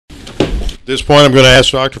At this point, I'm going to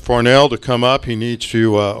ask Dr. Farnell to come up. He needs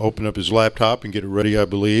to open up his laptop and get it ready, I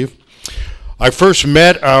believe. I first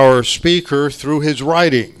met our speaker through his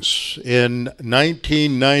writings in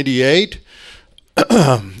 1998.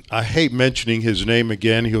 I hate mentioning his name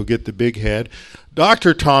again. He'll get the big head.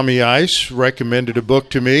 Dr. Tommy Ice recommended a book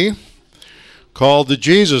to me called The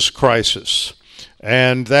Jesus Crisis.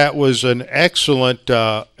 And that was an excellent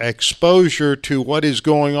exposure to what is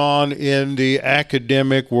going on in the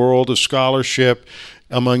academic world of scholarship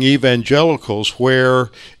among evangelicals,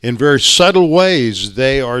 where in very subtle ways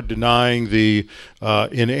they are denying the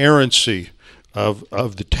inerrancy of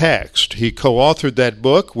the text. He co-authored that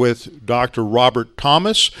book with Dr. Robert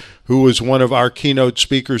Thomas, who was one of our keynote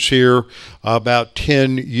speakers here about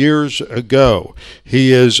 10 years ago.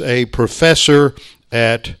 He is a professor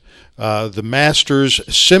at the Master's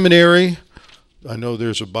Seminary. I know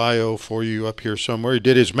there's a bio for you up here somewhere. He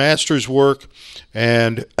did his master's work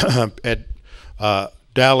and at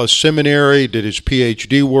Dallas Seminary, did his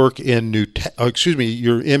PhD work in your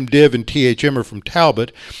MDiv and THM are from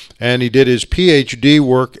Talbot, and he did his PhD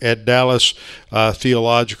work at Dallas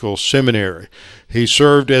Theological Seminary. He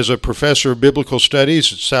served as a professor of biblical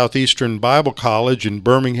studies at Southeastern Bible College in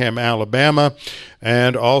Birmingham, Alabama,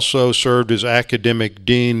 and also served as academic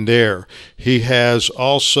dean there. He has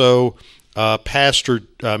also pastored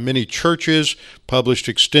many churches, published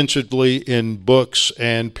extensively in books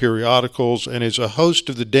and periodicals, and is a host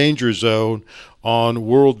of The Danger Zone on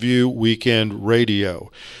Worldview Weekend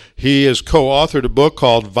Radio. He has co-authored a book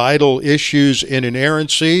called Vital Issues in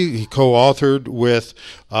Inerrancy. He co-authored with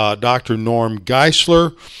Dr. Norm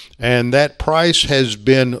Geisler, and that price has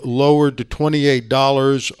been lowered to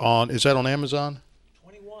 $28 on, is that on Amazon?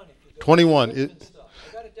 21. If you go 21. I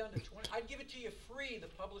got it down to 20. I'd give it to you free. The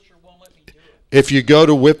publisher won't let me do it. If you go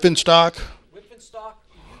to Whitfinstock, if you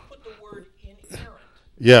put the word inerrant.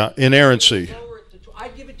 Yeah, inerrancy.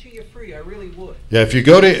 I'd give it to you free. I really would. Yeah, if you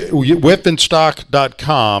go to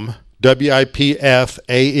whitfinstock.com,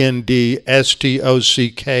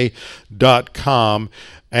 WIPFANDSTOCK.com,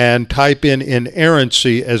 and type in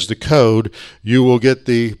inerrancy as the code, you will get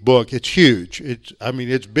the book. It's huge.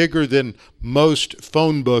 It's bigger than most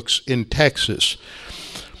phone books in Texas.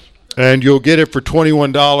 And you'll get it for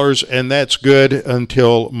 $21, and that's good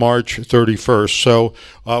until March 31st. So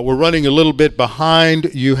we're running a little bit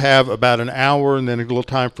behind. You have about an hour and then a little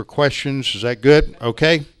time for questions. Is that good?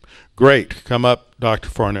 Okay? Great. Come up, Dr.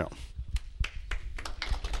 Farnell.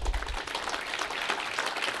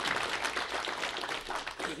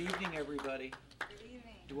 Good evening, everybody. Good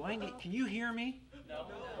evening. Can you hear me? No.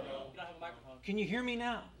 We don't have a microphone. Can you hear me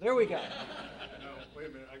now? There we go. No, wait a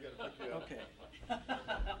minute. I got to pick you up. Okay.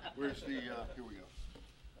 Where's the, here we go.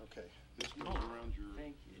 Okay, this goes around your...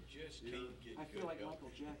 Thank you. I feel like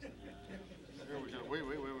Michael Jackson. There we go. Wait,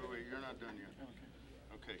 you're not done yet.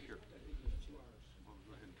 Okay, here. We'll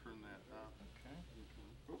go ahead and turn that up. Okay.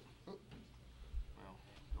 Oh. Well,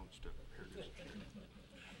 don't step up. Here it is.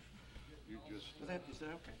 You just... Is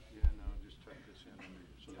that okay? Yeah, no, just tuck this in under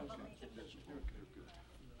you. So this will work.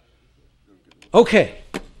 Good. Okay,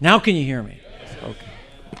 now can you hear me? Okay.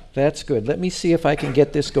 That's good. Let me see if I can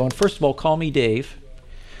get this going. First of all, call me Dave.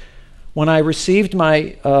 When I received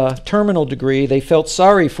my terminal degree, they felt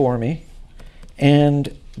sorry for me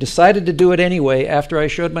and decided to do it anyway after I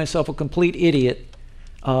showed myself a complete idiot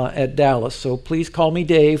at Dallas. So please call me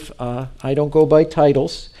Dave. I don't go by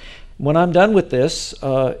titles. When I'm done with this,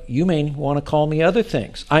 you may want to call me other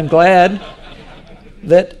things. I'm glad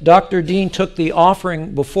that Dr. Dean took the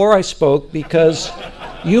offering before I spoke, because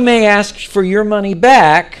you may ask for your money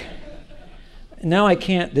back. Now I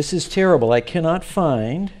can't, this is terrible. I cannot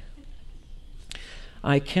find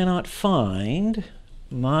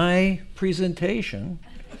my presentation.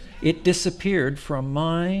 It disappeared from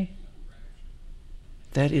my,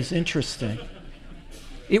 that is interesting.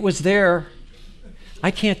 It was there. I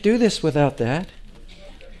can't do this without that.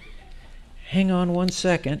 Hang on one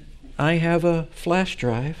second. I have a flash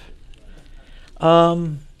drive.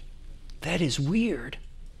 That is weird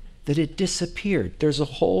that it disappeared. There's a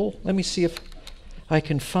hole. Let me see if I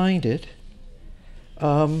can find it.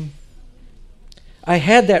 I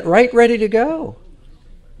had that right ready to go.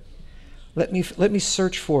 Let me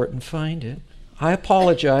search for it and find it. I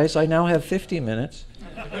apologize. I now have 50 minutes.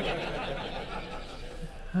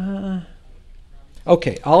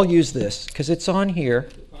 Okay, I'll use this because it's on here.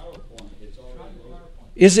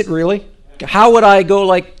 Is it really? How would I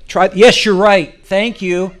go try? Yes, you're right. Thank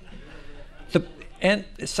you. And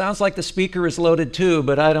it sounds like the speaker is loaded too,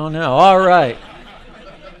 but I don't know. All right.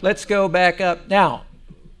 Let's go back up. Now,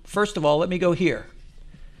 first of all, let me go here.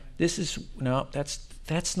 This is, no,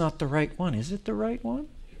 that's not the right one. Is it the right one?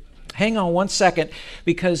 Hang on one second,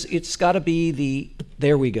 because it's got to be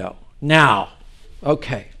there we go. Now.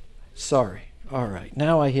 Okay. Sorry. All right.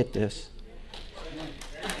 Now I hit this.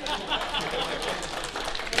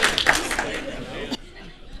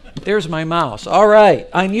 There's my mouse. All right.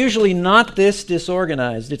 I'm usually not this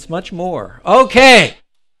disorganized. It's much more. Okay.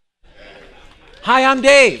 Hi, I'm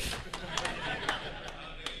Dave.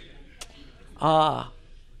 I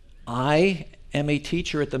am a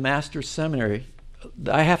teacher at the Master's Seminary.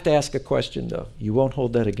 I have to ask a question, though. You won't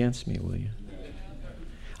hold that against me, will you?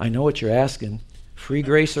 I know what you're asking. Free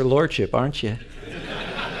grace or lordship, aren't you?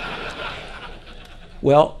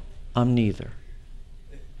 Well, I'm neither.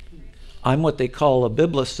 I'm what they call a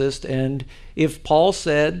biblicist, and if Paul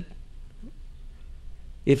said,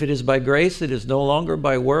 if it is by grace, it is no longer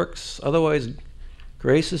by works, otherwise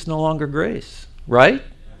grace is no longer grace, right?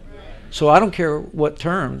 So I don't care what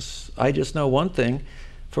terms. I just know one thing: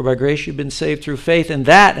 for by grace you've been saved through faith, and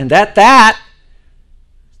that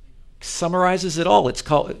summarizes it all. It's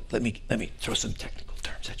called, let me throw some technical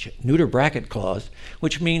terms at you. Neuter bracket clause,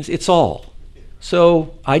 which means it's all.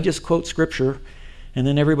 So I just quote scripture, and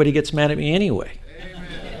then everybody gets mad at me anyway.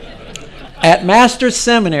 Amen. At Master's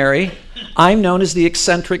Seminary, I'm known as the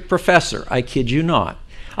eccentric professor. I kid you not.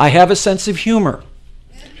 I have a sense of humor.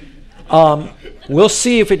 We'll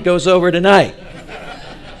see if it goes over tonight.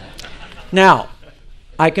 Now,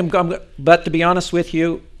 but to be honest with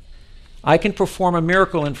you, I can perform a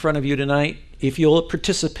miracle in front of you tonight if you'll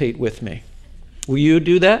participate with me. Will you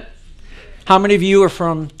do that? How many of you are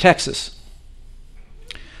from Texas?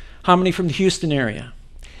 How many from the Houston area?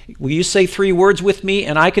 Will you say 3 words with me,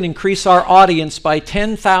 and I can increase our audience by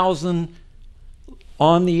 10,000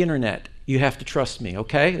 on the internet? You have to trust me,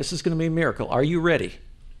 okay? This is going to be a miracle. Are you ready?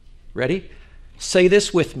 Ready? Say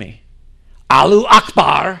this with me. Allahu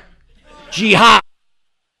Akbar, Jihad.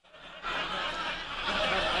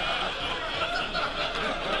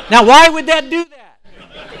 Now, why would that do that?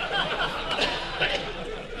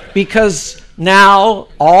 Because now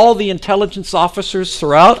all the intelligence officers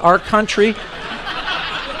throughout our country,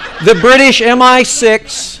 the British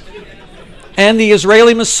MI6 and the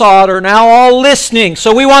Israeli Mossad, are now all listening.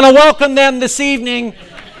 So we want to welcome them this evening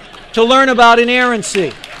to learn about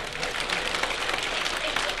inerrancy.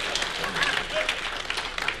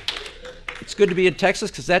 It's good to be in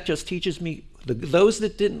Texas because that just teaches me those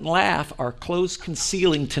that didn't laugh are close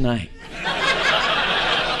concealing tonight.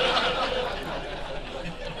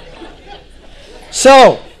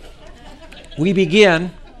 So, we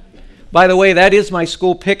begin. By the way, that is my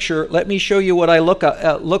school picture. Let me show you what I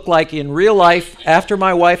look like in real life after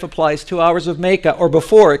my wife applies 2 hours of makeup, or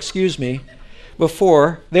before, excuse me.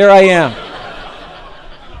 Before. There I am.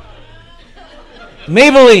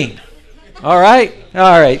 Maybelline. All right?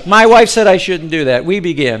 All right. My wife said I shouldn't do that. We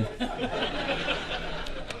begin.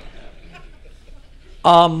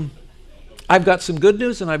 I've got some good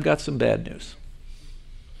news and I've got some bad news.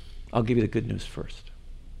 I'll give you the good news first.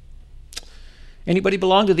 Anybody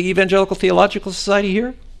belong to the Evangelical Theological Society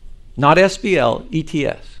here? Not SBL,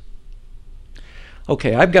 ETS.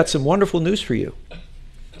 Okay, I've got some wonderful news for you.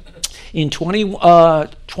 In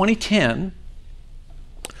 2010,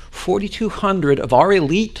 4,200 of our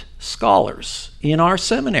elite scholars in our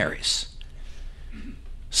seminaries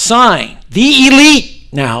sign, the elite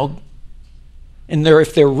now, and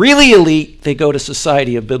if they're really elite, they go to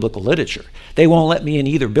Society of Biblical Literature. They won't let me in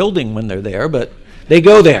either building when they're there, but they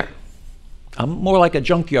go there. I'm more like a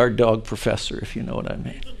junkyard dog professor, if you know what I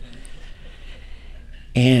mean.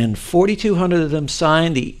 And 4,200 of them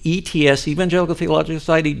signed the ETS, Evangelical Theological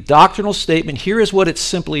Society, doctrinal statement. Here is what it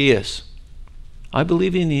simply is. I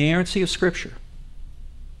believe in the inerrancy of Scripture.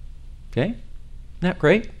 Okay? Isn't that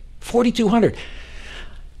great? 4,200.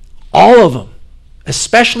 All of them.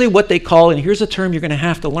 Especially what they call, and here's a term you're going to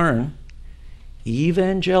have to learn,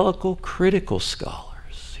 evangelical critical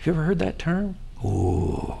scholars. Have you ever heard that term?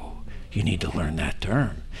 Ooh, you need to learn that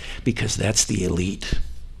term because that's the elite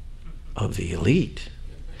of the elite.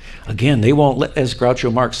 Again, they won't let, as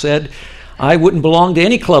Groucho Marx said, I wouldn't belong to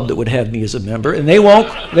any club that would have me as a member, and they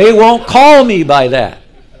won't call me by that.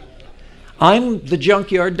 I'm the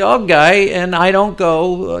junkyard dog guy, and I don't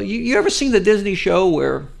go. You ever seen the Disney show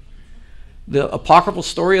where the apocryphal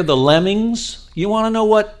story of the lemmings? You want to know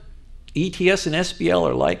what ETS and SBL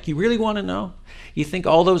are like? You really want to know? You think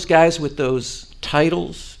all those guys with those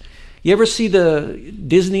titles? You ever see the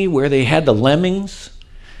Disney where they had the lemmings?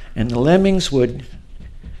 And the lemmings would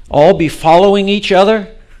all be following each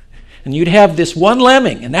other? And you'd have this one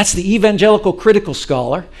lemming, and that's the evangelical critical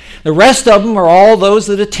scholar. The rest of them are all those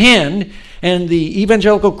that attend, And the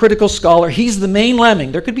evangelical critical scholar, he's the main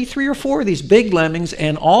lemming. There could be 3 or 4 of these big lemmings,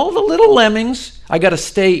 and all the little lemmings, I got to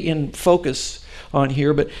stay in focus on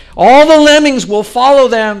here, but all the lemmings will follow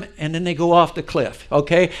them, and then they go off the cliff,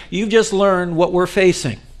 okay? You've just learned what we're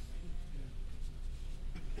facing.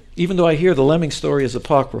 Even though I hear the lemming story is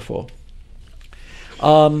apocryphal.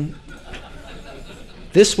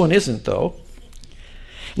 This one isn't, though.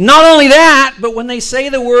 Not only that, but when they say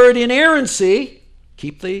the word inerrancy,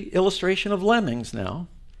 keep the illustration of lemmings now,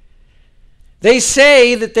 they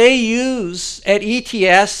say that they use at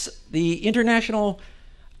ETS, the International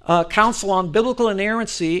Council on Biblical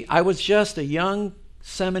Inerrancy. I was just a young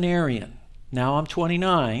seminarian. Now I'm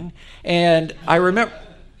 29. And I remember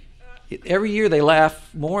every year they laugh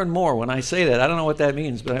more and more when I say that. I don't know what that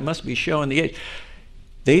means, but I must be showing the age.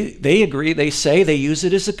 They agree. They say they use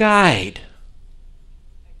it as a guide.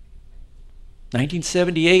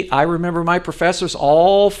 1978, I remember my professors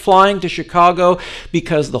all flying to Chicago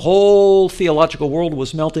because the whole theological world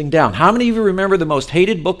was melting down. How many of you remember the most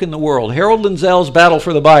hated book in the world, Harold Lindsell's Battle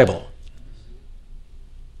for the Bible?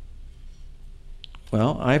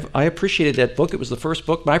 Well, I appreciated that book. It was the first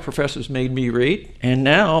book my professors made me read. And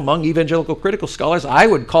now, among evangelical critical scholars, I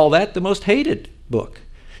would call that the most hated book.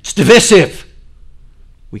 It's divisive.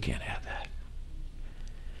 We can't have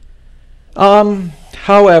that.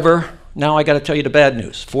 However, now I got to tell you the bad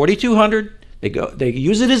news. 4200, they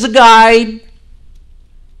use it as a guide,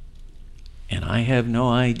 and I have no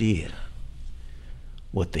idea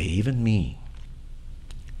what they even mean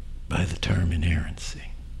by the term inerrancy.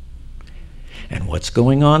 And what's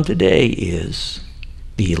going on today is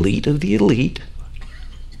the elite of the elite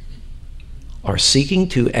are seeking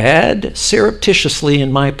to add surreptitiously,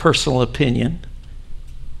 in my personal opinion,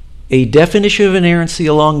 a definition of inerrancy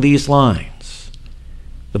along these lines.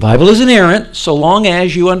 The Bible is inerrant so long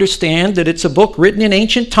as you understand that it's a book written in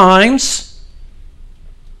ancient times,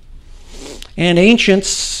 and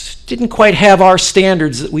ancients didn't quite have our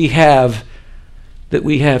standards that we have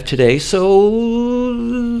today,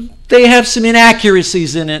 so they have some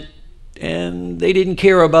inaccuracies in it, and they didn't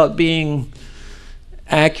care about being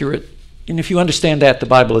accurate. And if you understand that, the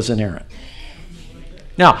Bible is inerrant.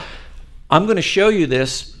 Now, I'm going to show you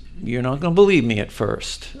this. You're not going to believe me at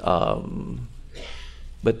first.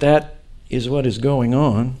 But that is what is going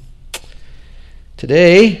on.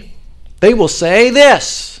 Today, they will say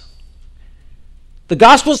this: the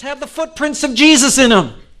Gospels have the footprints of Jesus in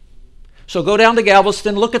them. So go down to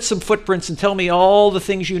Galveston, look at some footprints, and tell me all the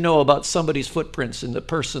things you know about somebody's footprints and the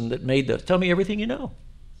person that made those. Tell me everything you know.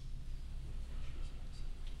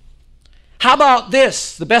 How about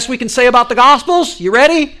this? The best we can say about the Gospels? You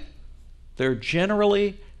ready? They're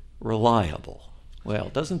generally reliable. Well,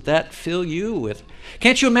 doesn't that fill you with...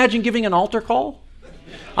 Can't you imagine giving an altar call?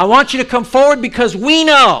 I want you to come forward because we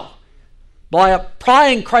know, by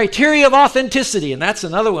applying criteria of authenticity, and that's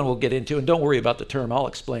another one we'll get into, and don't worry about the term, I'll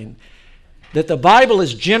explain, that the Bible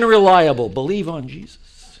is generally reliable. Believe on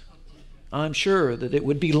Jesus. I'm sure that it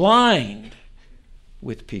would be lined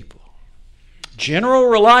with people. General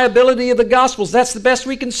reliability of the Gospels, that's the best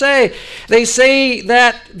we can say. They say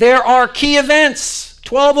that there are key events,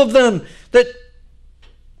 12 of them, that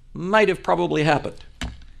might have probably happened.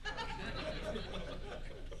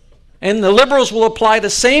 And the liberals will apply the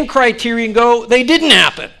same criteria and go, they didn't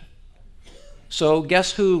happen. So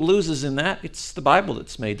guess who loses in that? It's the Bible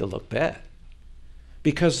that's made to look bad.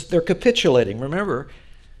 Because they're capitulating. Remember,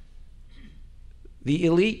 the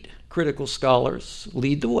elite critical scholars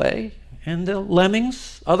lead the way, and the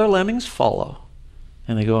lemmings, other lemmings follow,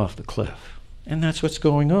 and they go off the cliff. And that's what's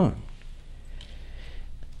going on.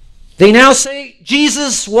 They now say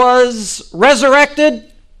Jesus was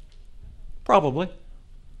resurrected. Probably.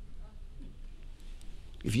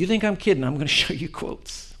 If you think I'm kidding, I'm going to show you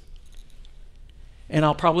quotes. And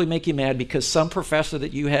I'll probably make you mad because some professor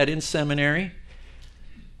that you had in seminary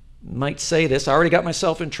might say this. I already got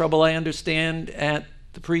myself in trouble, I understand, at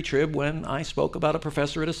the pre-trib when I spoke about a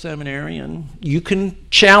professor at a seminary, and you can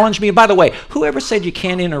challenge me. By the way, whoever said you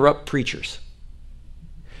can't interrupt preachers?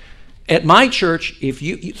 At my church, if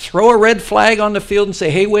you throw a red flag on the field and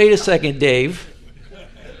say, hey, wait a second, Dave,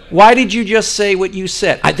 why did you just say what you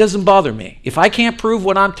said? It doesn't bother me. If I can't prove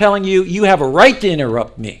what I'm telling you, you have a right to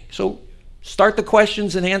interrupt me. So start the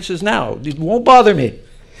questions and answers now. It won't bother me.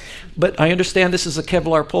 But I understand this is a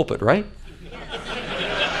Kevlar pulpit, right?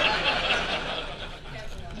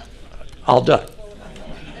 All done.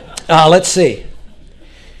 Let's see.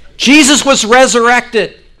 Jesus was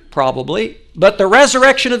resurrected, probably, but the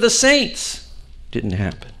resurrection of the saints didn't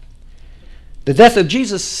happen. The death of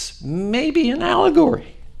Jesus may be an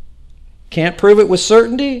allegory. Can't prove it with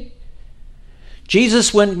certainty.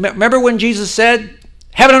 Remember when Jesus said,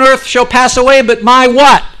 heaven and earth shall pass away, but my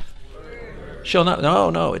what? Shall not.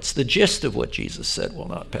 No, it's the gist of what Jesus said will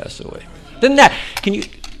not pass away.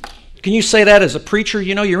 Can you say that as a preacher?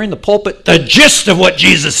 You know, you're in the pulpit. The gist of what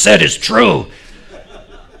Jesus said is true.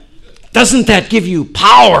 Doesn't that give you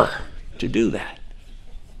power to do that?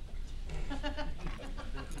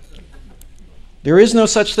 There is no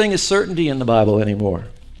such thing as certainty in the Bible anymore.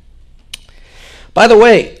 By the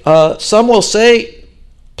way, some will say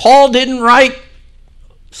Paul didn't write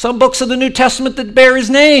some books of the New Testament that bear his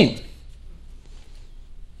name.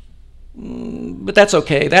 But that's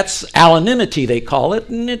okay. That's Allanimity, they call it.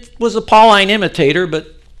 And it was a Pauline imitator,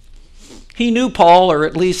 but he knew Paul, or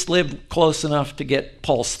at least lived close enough to get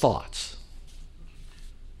Paul's thoughts.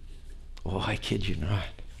 Oh, I kid you not.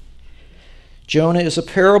 Jonah is a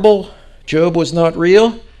parable. Job was not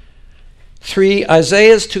real. 3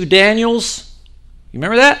 Isaiahs, 2 Daniels. You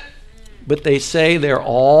remember that? But they say they're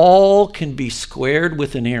all can be squared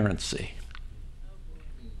with inerrancy.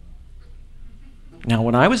 Now,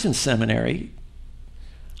 when I was in seminary,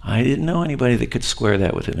 I didn't know anybody that could square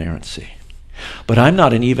that with inerrancy. But I'm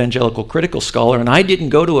not an evangelical critical scholar, and I didn't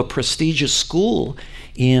go to a prestigious school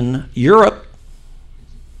in Europe,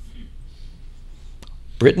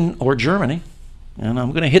 Britain, or Germany. And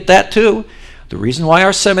I'm going to hit that too. The reason why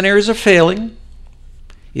our seminaries are failing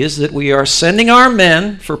is that we are sending our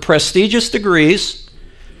men for prestigious degrees.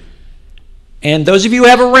 And those of you who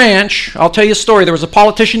have a ranch, I'll tell you a story. There was a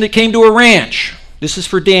politician that came to a ranch. This is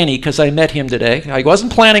for Danny because I met him today. I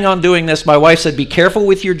wasn't planning on doing this. My wife said, be careful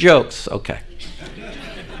with your jokes. Okay.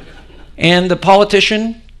 And the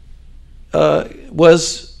politician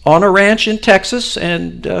was on a ranch in Texas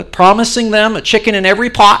and promising them a chicken in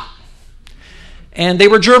every pot. And they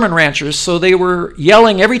were German ranchers, so they were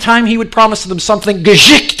yelling every time he would promise them something,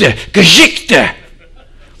 Geschichte, Geschichte.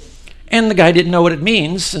 And the guy didn't know what it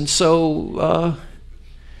means, and so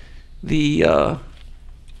the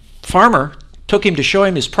farmer took him to show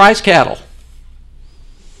him his prize cattle.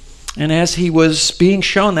 And as he was being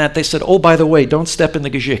shown that, they said, oh, by the way, don't step in the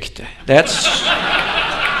Geschichte. That's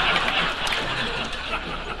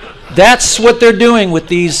what they're doing with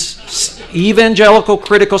these evangelical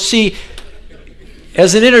critical. See,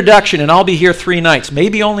 as an introduction, and I'll be here 3 nights,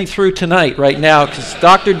 maybe only through tonight right now, because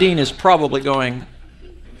Dr. Dean is probably going,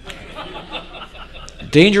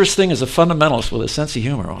 dangerous thing is a fundamentalist with a sense of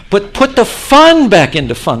humor. But put the fun back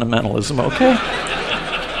into fundamentalism, okay?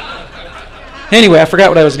 Anyway, I forgot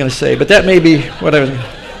what I was going to say, but that may be what I was.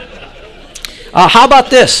 How about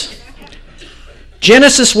this?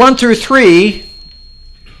 Genesis 1 through 3,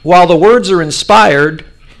 while the words are inspired,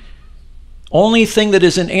 only thing that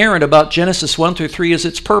is inerrant about Genesis 1 through 3 is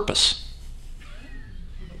its purpose.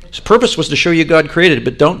 Its purpose was to show you God created it,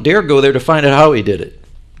 but don't dare go there to find out how he did it.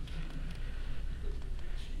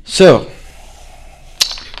 So,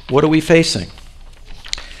 what are we facing?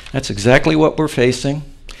 That's exactly what we're facing.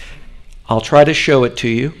 I'll try to show it to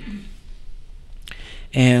you.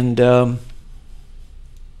 And,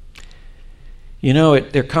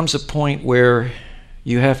 there comes a point where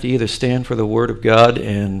you have to either stand for the Word of God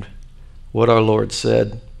and what our Lord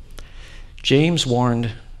said. James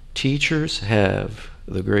warned, teachers have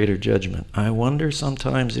the greater judgment. I wonder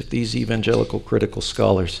sometimes if these evangelical critical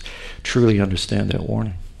scholars truly understand that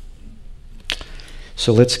warning.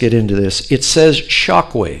 So let's get into this. It says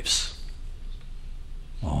shock waves.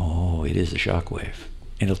 Oh, it is a shock wave.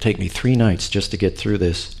 And it'll take me 3 nights just to get through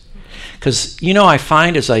this. Because, I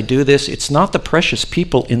find as I do this, it's not the precious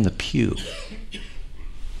people in the pew.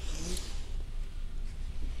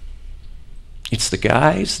 It's the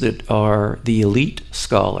guys that are the elite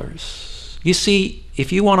scholars. You see,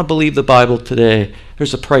 if you want to believe the Bible today,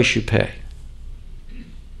 there's a price you pay.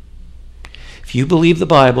 If you believe the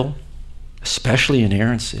Bible, especially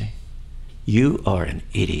inerrancy, you are an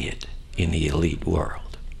idiot in the elite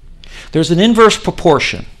world. There's an inverse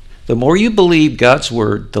proportion. The more you believe God's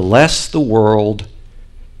word, the less the world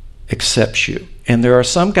accepts you. And there are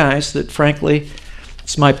some guys that, frankly,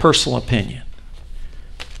 it's my personal opinion,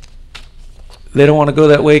 they don't want to go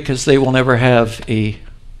that way because they will never have a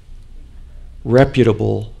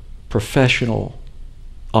reputable, professional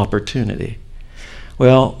opportunity.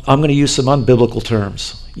 Well, I'm going to use some unbiblical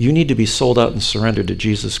terms. You need to be sold out and surrendered to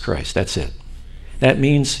Jesus Christ. That's it. That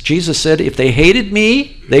means Jesus said, if they hated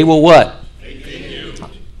me, they will what? Hate you.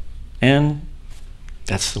 And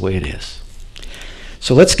that's the way it is.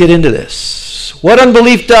 So let's get into this. What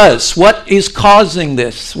unbelief does? What is causing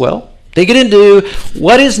this? Well, they get into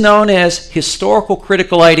what is known as historical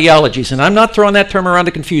critical ideologies. And I'm not throwing that term around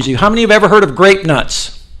to confuse you. How many have ever heard of grape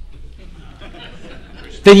nuts?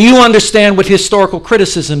 then you understand what historical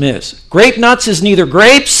criticism is. Grape nuts is neither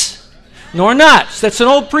grapes nor nuts. That's an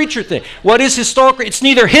old preacher thing. What is historical? It's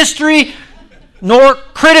neither history nor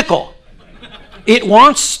critical. It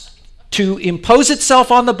wants to impose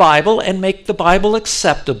itself on the Bible and make the Bible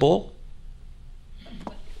acceptable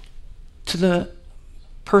to the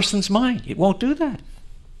person's mind. It won't do that.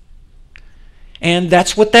 And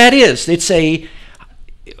that's what that is.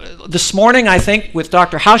 This morning, I think, with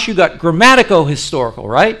Dr. House, you got grammatico-historical,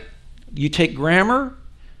 right? You take grammar,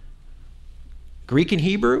 Greek and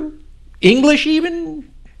Hebrew, English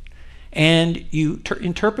even, and you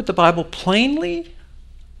interpret the Bible plainly,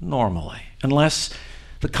 normally, unless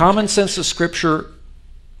the common sense of Scripture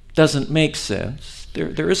doesn't make sense.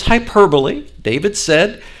 There is hyperbole. David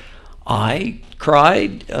said, I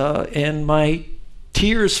cried and my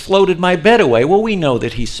tears floated my bed away. Well, we know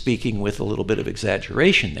that he's speaking with a little bit of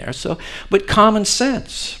exaggeration there. But common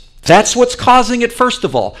sense. That's what's causing it, first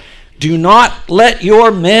of all. Do not let your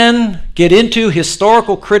men get into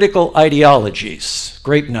historical critical ideologies.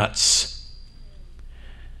 Grape nuts.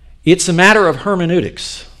 It's a matter of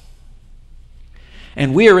hermeneutics.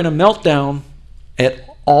 And we are in a meltdown at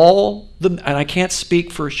and I can't speak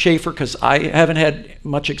for Chafer because I haven't had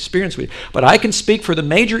much experience with it, but I can speak for the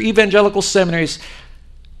major evangelical seminaries.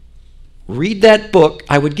 Read that book.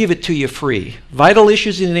 I would give it to you free. Vital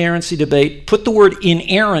Issues in Inerrancy Debate. Put the word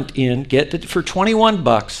inerrant in. Get it for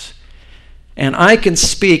 $21. And I can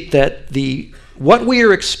speak that what we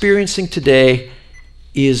are experiencing today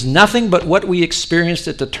is nothing but what we experienced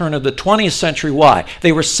at the turn of the 20th century. Why?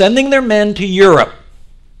 They were sending their men to Europe.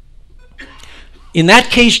 In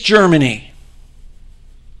that case, Germany.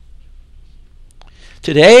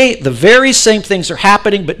 Today, the very same things are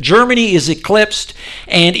happening, but Germany is eclipsed,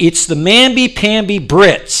 and it's the mamby-pamby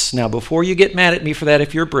Brits. Now, before you get mad at me for that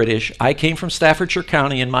if you're British, I came from Staffordshire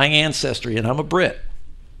County in my ancestry, and I'm a Brit.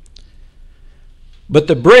 But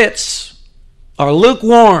the Brits are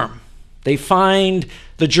lukewarm. They find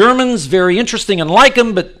the Germans very interesting and like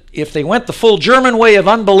them, but if they went the full German way of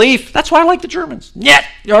unbelief, that's why I like the Germans. Nyet,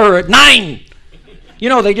 or nein.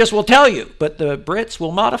 They just will tell you, but the Brits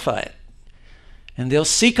will modify it. And they'll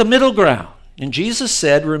seek a middle ground. And Jesus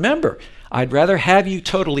said, remember, I'd rather have you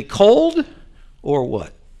totally cold or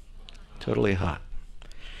what? Totally hot.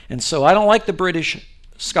 And so I don't like the British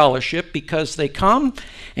scholarship because they come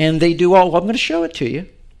and they do I'm going to show it to you.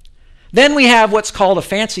 Then we have what's called a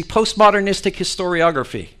fancy postmodernistic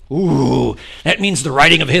historiography. Ooh, that means the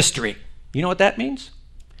writing of history. You know what that means?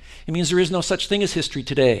 It means there is no such thing as history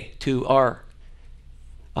today to our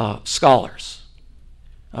scholars.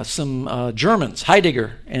 Some Germans,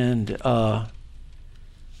 Heidegger and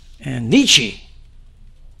Nietzsche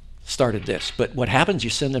started this. But what happens, you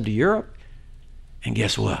send them to Europe, and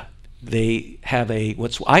guess what? They have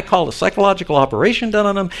what I call a psychological operation done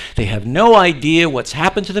on them. They have no idea what's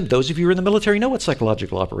happened to them. Those of you who are in the military know what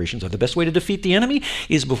psychological operations are. The best way to defeat the enemy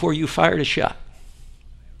is before you fired a shot.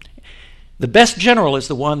 The best general is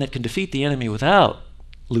the one that can defeat the enemy without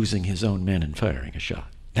losing his own men and firing a shot.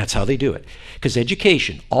 That's how they do it. Because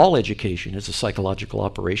education, all education, is a psychological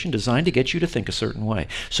operation designed to get you to think a certain way.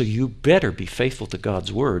 So you better be faithful to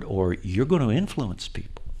God's word or you're going to influence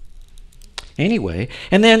people. Anyway,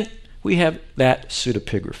 and then we have that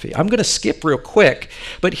pseudepigraphy. I'm going to skip real quick,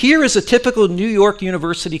 but here is a typical New York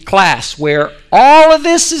University class where all of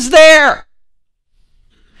this is there.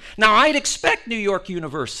 Now, I'd expect New York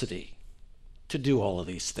University to do all of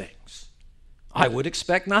these things. I would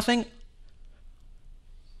expect nothing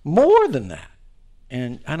more than that.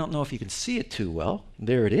 And I don't know if you can see it too well.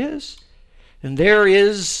 There it is. And they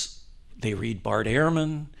read Bart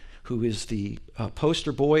Ehrman, who is the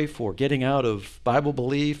poster boy for getting out of Bible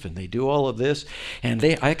belief, and they do all of this. And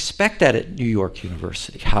I expect that at New York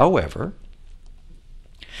University. However,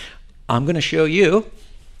 I'm going to show you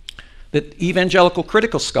that evangelical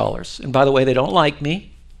critical scholars, and by the way, they don't like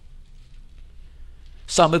me.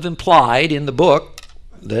 Some have implied in the book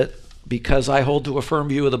that because I hold to a firm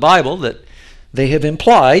view of the Bible, that they have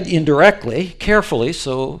implied indirectly, carefully,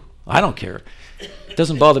 so I don't care. It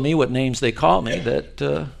doesn't bother me what names they call me,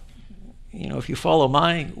 that, if you follow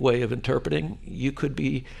my way of interpreting, you could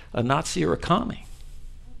be a Nazi or a commie.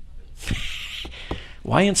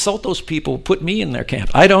 Why insult those people, put me in their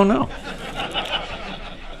camp? I don't know.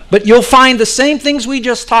 But you'll find the same things we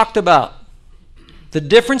just talked about. The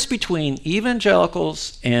difference between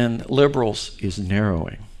evangelicals and liberals is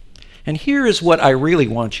narrowing. And here is what I really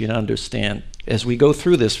want you to understand as we go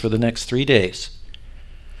through this for the next 3 days.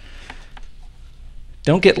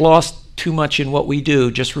 Don't get lost too much in what we do.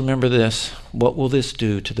 Just remember this. What will this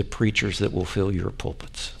do to the preachers that will fill your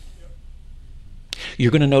pulpits? You're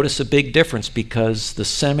going to notice a big difference because the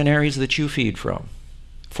seminaries that you feed from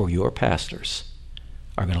for your pastors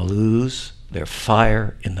are going to lose their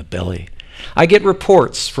fire in the belly. I get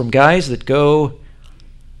reports from guys that go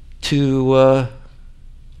to,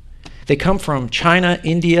 they come from China,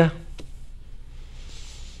 India.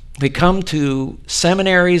 They come to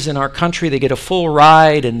seminaries in our country, they get a full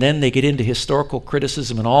ride, and then they get into historical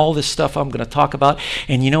criticism and all this stuff I'm going to talk about.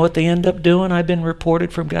 And you know what they end up doing? I've been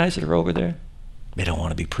reported from guys that are over there. They don't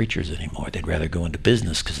want to be preachers anymore. They'd rather go into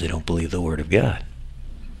business because they don't believe the Word of God.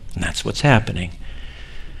 And that's what's happening.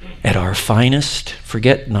 At our finest,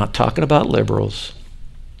 forget not talking about liberals,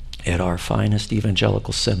 at our finest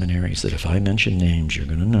evangelical seminaries that if I mention names, you're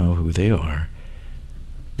going to know who they are,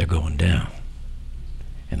 they're going down.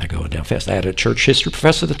 And they're going down fast. I had a church history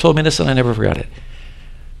professor that told me this, and I never forgot it.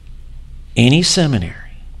 Any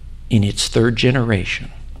seminary in its third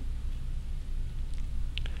generation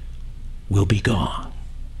will be gone.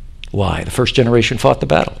 Why? The first generation fought the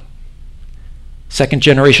battle. Second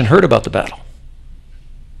generation heard about the battle.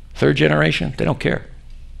 Third generation, they don't care.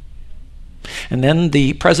 And then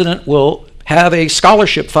the president will have a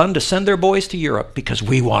scholarship fund to send their boys to Europe because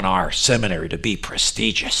we want our seminary to be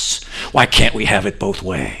prestigious. Why can't we have it both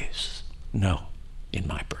ways? No, in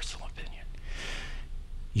my personal opinion.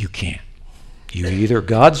 You can't. You're either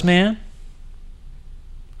God's man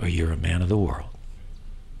or you're a man of the world.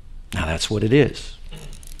 Now that's what it is.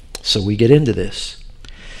 So we get into this.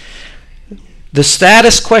 The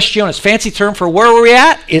status question, it's a fancy term for where are we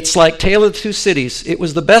at? It's like Tale of the Two Cities. It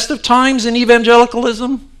was the best of times in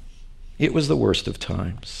evangelicalism. It was the worst of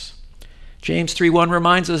times. James 3:1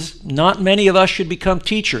 reminds us, not many of us should become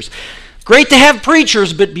teachers. Great to have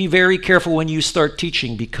preachers, but be very careful when you start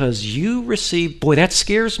teaching because you receive, boy, that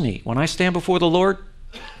scares me. When I stand before the Lord,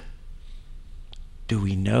 do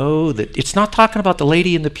we know that it's not talking about the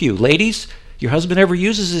lady in the pew. Ladies, your husband ever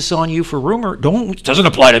uses this on you for rumor, it doesn't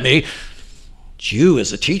apply to me. It's you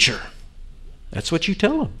as a teacher. That's what you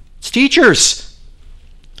tell them. It's teachers.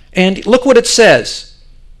 And look what it says.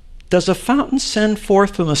 Does a fountain send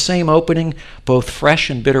forth from the same opening both fresh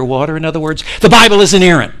and bitter water? In other words, the Bible is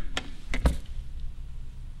inerrant.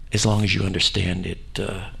 As long as you understand it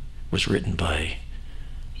was written by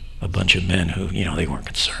a bunch of men who, they weren't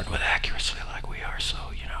concerned with accuracy like we are. So,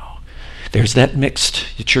 there's that mixed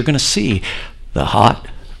that you're going to see, the hot,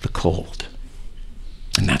 the cold.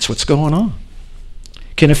 And that's what's going on.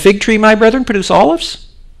 Can a fig tree, my brethren, produce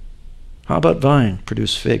olives? How about vine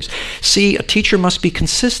produce figs? See, a teacher must be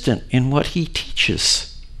consistent in what he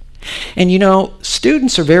teaches. And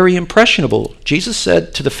students are very impressionable. Jesus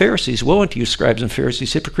said to the Pharisees, woe unto you, scribes and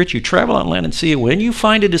Pharisees, hypocrites, you travel on land and sea. When you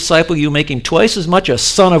find a disciple, you make him twice as much a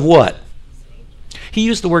son of what? He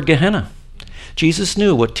used the word Gehenna. Jesus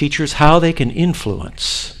knew what teachers, how they can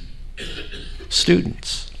influence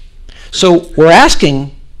students. So we're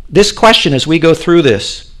asking this question as we go through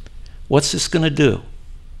this. What's this going to do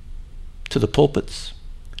to the pulpits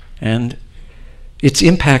and its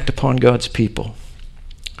impact upon God's people?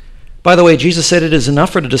 By the way, Jesus said it is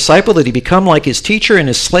enough for the disciple that he become like his teacher and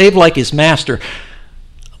his slave like his master.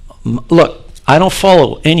 Look, I don't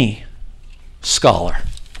follow any scholar.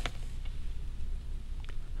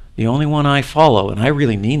 The only one I follow, and I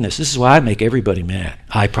really mean this is why I make everybody mad.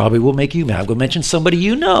 I probably will make you mad. I'm going to mention somebody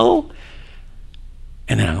you know,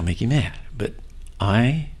 and then I'm going to make you mad. But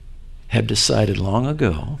I have decided long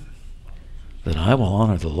ago that I will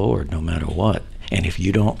honor the Lord no matter what. And if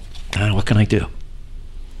you don't, what can I do?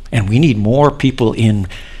 And we need more people in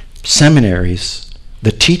seminaries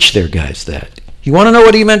that teach their guys that. You want to know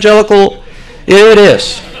what evangelical? It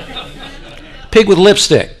is. Pig with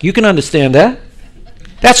lipstick. You can understand that.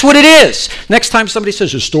 That's what it is. Next time somebody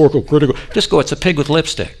says historical, critical, just go, it's a pig with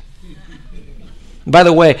lipstick. By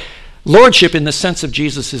the way, lordship in the sense of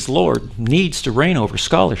Jesus is Lord needs to reign over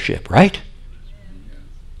scholarship, right?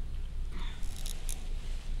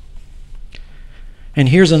 And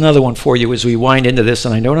here's another one for you as we wind into this,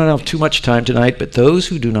 and I don't have too much time tonight, but those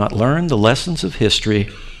who do not learn the lessons of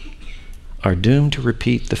history are doomed to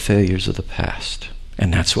repeat the failures of the past.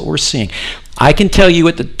 And that's what we're seeing. I can tell you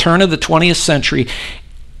at the turn of the 20th century,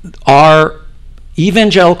 our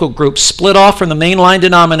evangelical groups split off from the mainline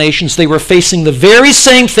denominations. They were facing the very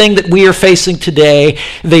same thing that we are facing today.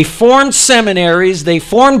 They formed seminaries. They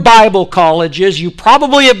formed Bible colleges.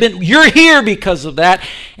 You're here because of that.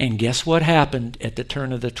 And guess what happened at the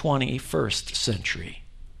turn of the 21st century?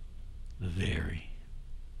 The very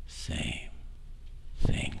same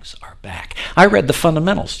things are back. I read the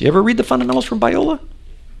fundamentals. You ever read the fundamentals from Biola?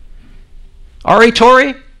 R.A.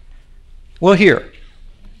 Torrey? Well, here.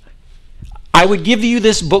 I would give you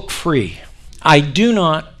this book free. I do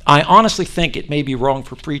not I honestly think it may be wrong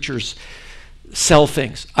for preachers sell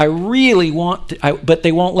things. I really want to, but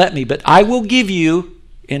they won't let me. But I will give you,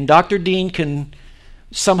 and Dr. Dean can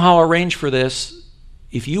somehow arrange for this,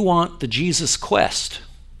 if you want the Jesus Quest,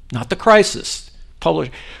 not the Crisis,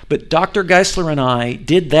 published. But Dr. Geisler and I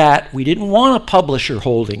did that. We didn't want a publisher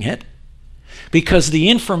holding it because the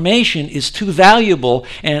information is too valuable,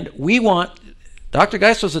 and we want, Dr.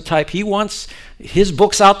 Geisler's the type, he wants his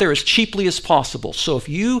books out there as cheaply as possible. So if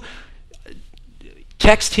you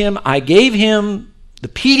text him, I gave him the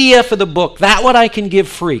PDF of the book, that what I can give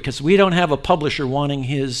free, because we don't have a publisher wanting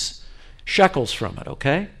his shekels from it,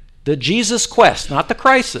 okay? The Jesus Quest, not the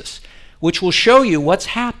Crisis, which will show you what's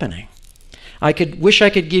happening. Wish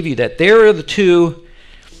I could give you that. There are the two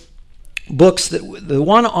books. The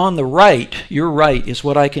one on the right, your right, is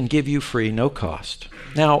what I can give you free, no cost.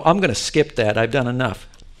 Now, I'm going to skip that. I've done enough.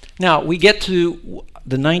 Now, we get to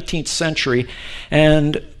the 19th century,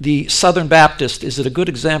 and the Southern Baptist is a good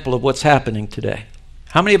example of what's happening today.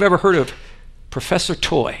 How many have ever heard of Professor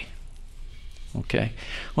Toy? Okay.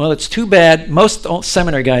 Well, it's too bad. Most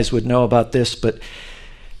seminary guys would know about this, but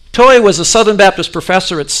Toy was a Southern Baptist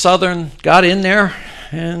professor at Southern, got in there,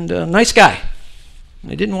 and a nice guy.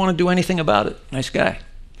 They didn't want to do anything about it. Nice guy.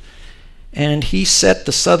 And he set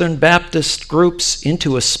the Southern Baptist groups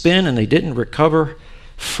into a spin, and they didn't recover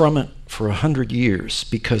from it for 100 years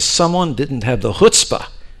because someone didn't have the chutzpah,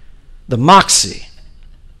 the moxie,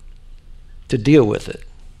 to deal with it.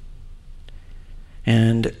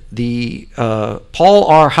 And the Paul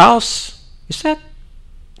R. House, is that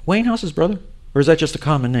Wayne House's brother? Or is that just a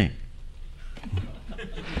common name?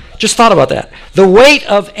 Just thought about that. The weight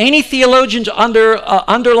of any theologian's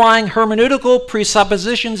underlying hermeneutical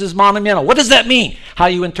presuppositions is monumental. What does that mean? How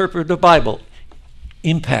you interpret the Bible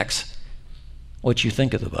impacts what you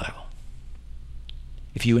think of the Bible.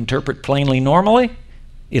 If you interpret plainly normally,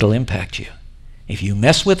 it'll impact you. If you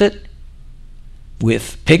mess with it,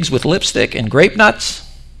 with pigs with lipstick and grape nuts,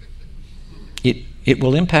 it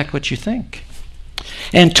will impact what you think.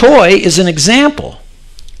 And Toy is an example.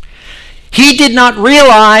 He did not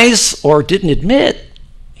realize or didn't admit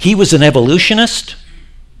he was an evolutionist.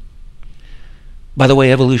 By the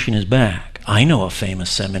way, evolution is back. I know a famous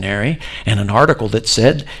seminary and an article that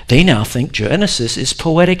said they now think Genesis is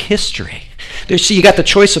poetic history. So you got the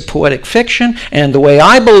choice of poetic fiction, and the way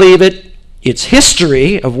I believe it, it's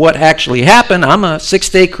history of what actually happened. I'm a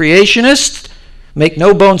six-day creationist, make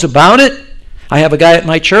no bones about it. I have a guy at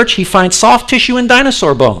my church, he finds soft tissue in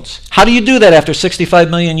dinosaur bones. How do you do that after 65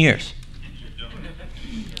 million years?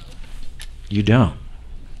 You don't.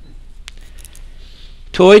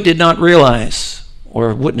 Toy did not realize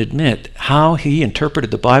or wouldn't admit how he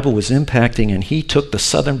interpreted the Bible was impacting, and he took the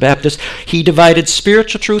Southern Baptist. He divided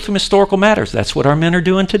spiritual truth from historical matters. That's what our men are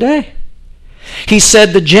doing today. He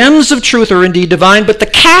said the gems of truth are indeed divine, but the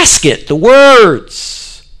casket, the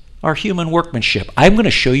words, are human workmanship. I'm going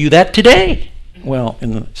to show you that today. Well,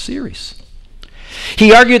 in the series.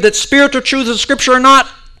 He argued that spiritual truths of Scripture are not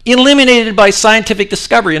eliminated by scientific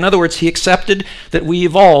discovery. In other words, he accepted that we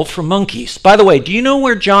evolved from monkeys. By the way, do you know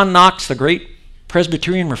where John Knox, the great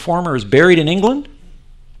Presbyterian reformer, is buried in England?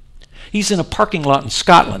 He's in a parking lot in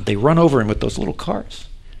Scotland. They run over him with those little cars.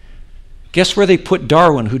 Guess where they put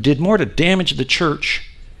Darwin, who did more to damage the church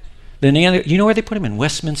than any other? You know where they put him? In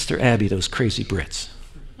Westminster Abbey, those crazy Brits.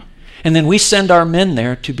 And then we send our men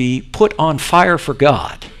there to be put on fire for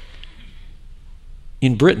God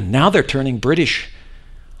in Britain. Now they're turning British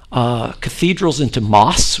cathedrals into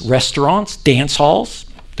mosques, restaurants, dance halls.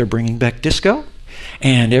 They're bringing back disco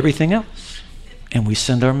and everything else. And we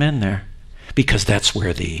send our men there because that's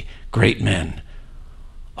where the great men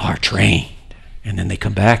are trained. And then they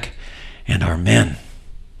come back, and our men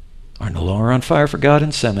are no longer on fire for God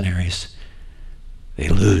in seminaries. They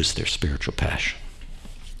lose their spiritual passion.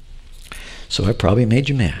 So I probably made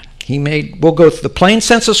you mad. We'll go through the plain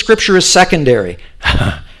sense of Scripture is secondary.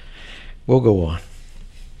 We'll go on.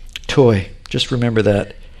 Toy, just remember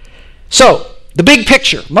that. So, the big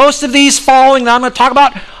picture. Most of these following that I'm going to talk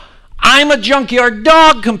about, I'm a junkyard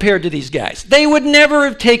dog compared to these guys. They would never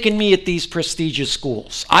have taken me at these prestigious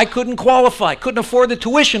schools. I couldn't qualify, couldn't afford the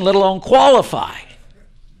tuition, let alone qualify.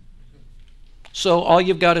 So all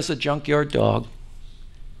you've got is a junkyard dog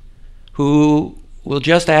who will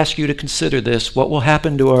just ask you to consider this. What will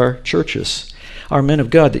happen to our churches, our men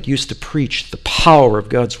of God that used to preach the power of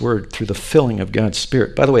God's word through the filling of God's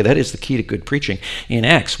Spirit? By the way, that is the key to good preaching. In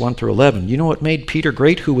Acts 1 through 11, you know what made Peter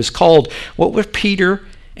great? Who was called, what were Peter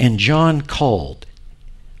and John called?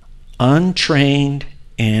 Untrained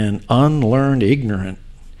and unlearned, ignorant.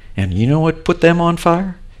 And you know what put them on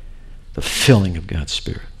fire? The filling of God's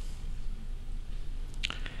Spirit.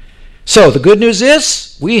 So the good news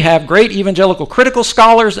is we have great evangelical critical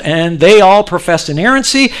scholars, and they all profess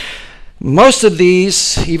inerrancy. Most of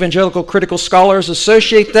these evangelical critical scholars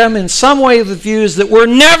associate them in some way with views that were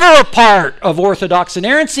never a part of Orthodox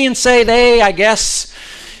inerrancy and say they, I guess,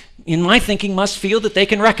 in my thinking, must feel that they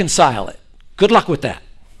can reconcile it. Good luck with that.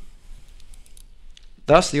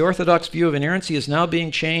 Thus, the Orthodox view of inerrancy is now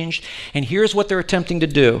being changed, and here's what they're attempting to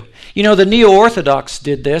do. You know, the Neo-Orthodox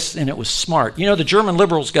did this, and it was smart. You know, the German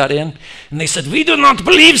liberals got in, and they said, "We do not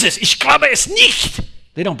believe this. Ich glaube es nicht."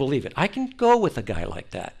 They don't believe it. I can go with a guy like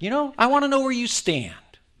that. You know, I want to know where you stand.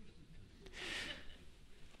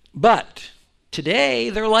 But today,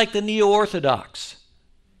 they're like the Neo-Orthodox.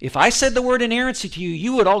 If I said the word inerrancy to you,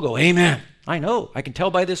 you would all go, "Amen." I know. I can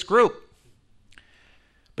tell by this group.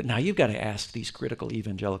 But now you've got to ask these critical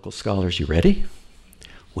evangelical scholars, you ready?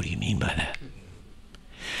 What do you mean by that?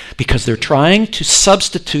 Because they're trying to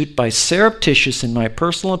substitute by surreptitious, in my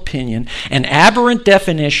personal opinion, an aberrant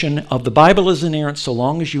definition of the Bible as inerrant so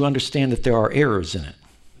long as you understand that there are errors in it.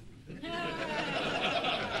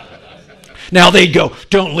 Now they'd go,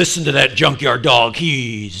 "Don't listen to that junkyard dog.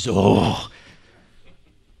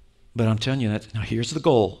 But I'm telling you that, now here's the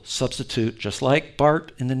goal. Substitute, just like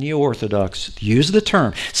Bart and the Neo-Orthodox. Use the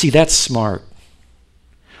term. See, that's smart.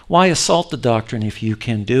 Why assault the doctrine if you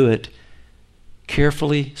can do it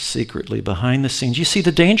carefully, secretly, behind the scenes? You see,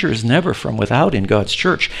 the danger is never from without in God's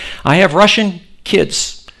church. I have Russian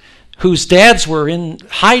kids whose dads were in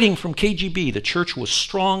hiding from KGB. The church was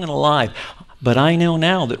strong and alive. But I know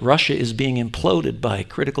now that Russia is being imploded by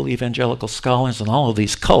critical evangelical scholars and all of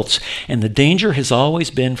these cults, and the danger has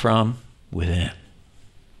always been from within.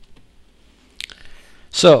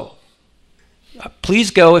 So,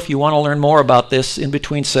 please go, if you want to learn more about this in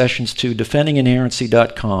between sessions, to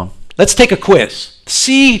defendinginerrancy.com. Let's take a quiz.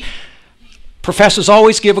 See, professors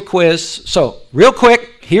always give a quiz. So, real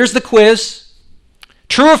quick, here's the quiz.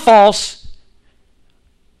 True or false?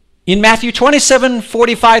 In Matthew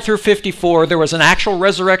 27:45 through 54, there was an actual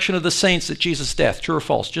resurrection of the saints at Jesus' death. True or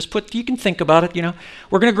false? Just put, you can think about it, you know.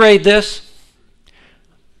 We're going to grade this.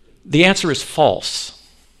 The answer is false.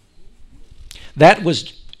 That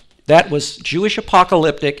was Jewish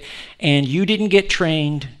apocalyptic, and you didn't get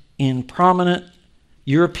trained in prominent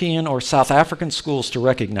European or South African schools to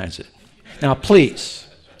recognize it. Now, please,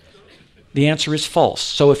 the answer is false.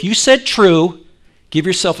 So if you said true, give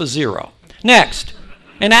yourself a 0. Next.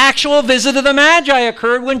 An actual visit of the Magi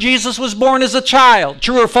occurred when Jesus was born as a child.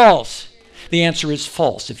 True or false? The answer is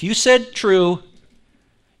false. If you said true,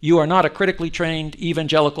 you are not a critically trained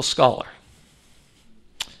evangelical scholar.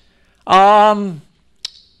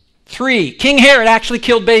 3, King Herod actually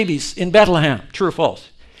killed babies in Bethlehem. True or false?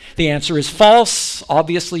 The answer is false.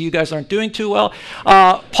 Obviously, you guys aren't doing too well.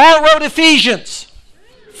 Paul wrote Ephesians.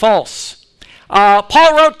 False.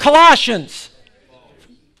 Paul wrote Colossians.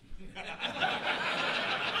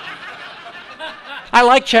 I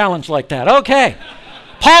like challenge like that. Okay.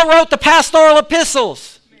 Paul wrote the pastoral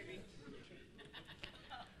epistles.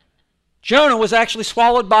 Jonah was actually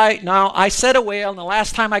swallowed by, now I said a whale, and the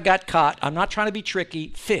last time I got caught, I'm not trying to be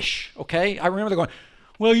tricky, fish, okay? I remember they're going,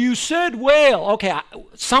 "Well, you said whale." Okay,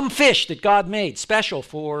 some fish that God made special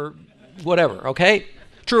for whatever, okay?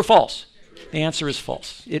 True or false? The answer is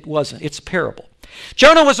false. It wasn't. It's a parable.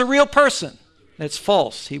 Jonah was a real person. That's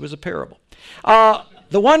false. He was a parable.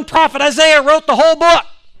 The one prophet Isaiah wrote the whole book.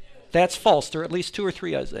 That's false. There are at least 2 or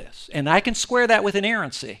 3 Isaiahs. And I can square that with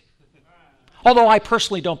inerrancy. Although I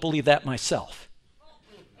personally don't believe that myself.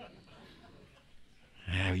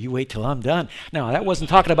 You wait till I'm done. Now, that wasn't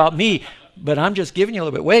talking about me, but I'm just giving you a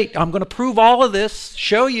little bit. Wait, I'm going to prove all of this,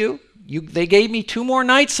 show you. They gave me 2 more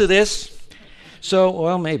nights of this. So,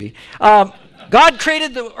 well, maybe. God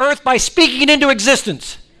created the earth by speaking it into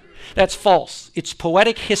existence. That's false. It's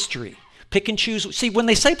poetic history. Pick and choose. See, when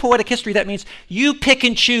they say poetic history, that means you pick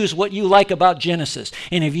and choose what you like about Genesis.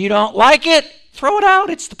 And if you don't like it, throw it out.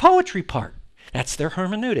 It's the poetry part. That's their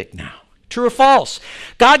hermeneutic now. True or false?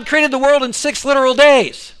 God created the world in 6 literal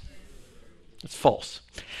days. It's false.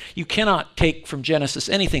 You cannot take from Genesis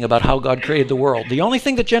anything about how God created the world. The only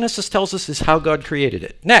thing that Genesis tells us is how God created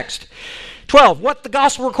it. Next. 12. What the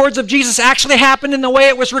gospel records of Jesus actually happened in the way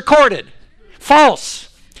it was recorded. False.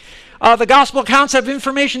 The gospel accounts have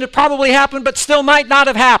information that probably happened but still might not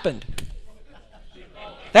have happened.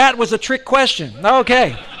 That was a trick question.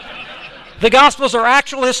 Okay. The gospels are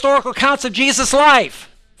actual historical accounts of Jesus' life.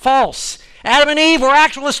 False. Adam and Eve were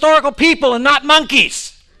actual historical people and not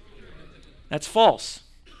monkeys. That's false.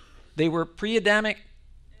 They were pre-Adamic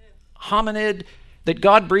hominid that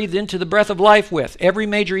God breathed into the breath of life with. Every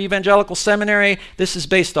major evangelical seminary, this is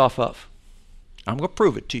based off of. I'm going to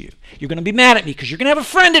prove it to you. You're going to be mad at me because you're going to have a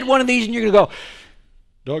friend at one of these and you're going to go,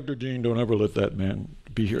 Dr. Dean, don't ever let that man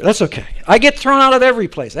be here. That's okay. I get thrown out of every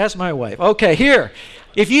place. That's my wife. Okay, here.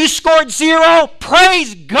 If you scored 0,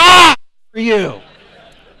 praise God for you.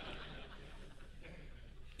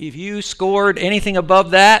 If you scored anything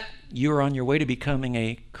above that, you're on your way to becoming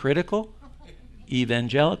a critical,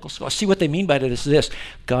 evangelical scholar. See what they mean by that is this.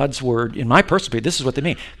 God's word, in my personal opinion, this is what they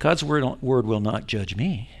mean. God's word will not judge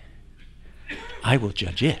me. I will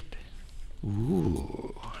judge it.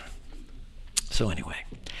 Ooh. So anyway,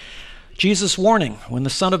 Jesus' warning, when the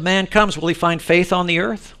Son of Man comes, will he find faith on the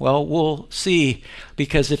earth? Well, we'll see,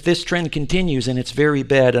 because if this trend continues, and it's very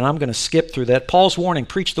bad, and I'm going to skip through that, Paul's warning,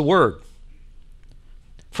 preach the word.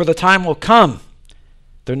 For the time will come,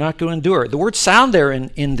 they're not going to endure. The word sound there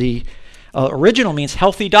in the original means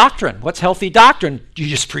healthy doctrine. What's healthy doctrine? You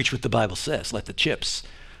just preach what the Bible says. Let the chips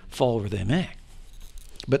fall where they may.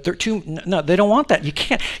 But they're no, they don't want that. You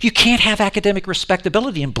can't have academic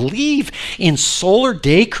respectability and believe in solar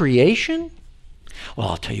day creation. Well,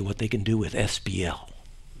 I'll tell you what they can do with SBL.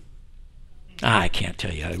 I can't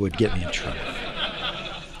tell you. It would get me in trouble.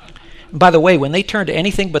 And by the way, when they turn to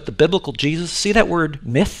anything but the biblical Jesus, see that word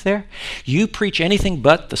myth there? You preach anything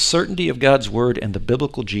but the certainty of God's word and the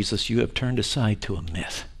biblical Jesus, you have turned aside to a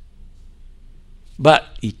myth.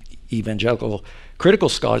 But evangelical critical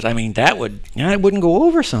scholars, I mean, it wouldn't go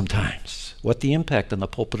over sometimes. What the impact on the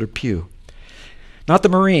pulpit or pew. Not the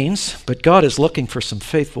Marines, but God is looking for some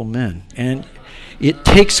faithful men. And it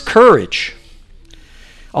takes courage.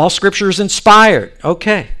 All Scripture is inspired.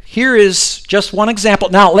 Okay, here is just one example.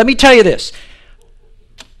 Now, let me tell you this.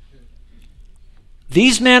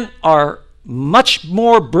 These men are much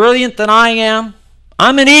more brilliant than I am.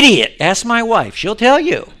 I'm an idiot. Ask my wife. She'll tell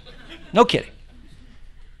you. No kidding.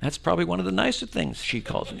 That's probably one of the nicer things she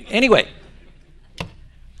calls me. Anyway,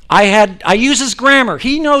 I use his grammar.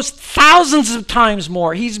 He knows thousands of times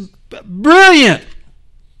more. He's brilliant.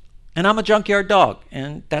 And I'm a junkyard dog.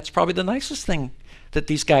 And that's probably the nicest thing that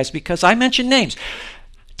these guys, because I mention names.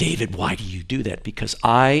 David, why do you do that? Because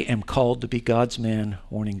I am called to be God's man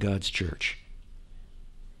warning God's church.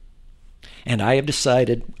 And I have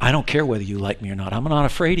decided, I don't care whether you like me or not. I'm not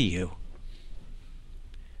afraid of you.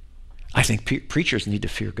 I think preachers need to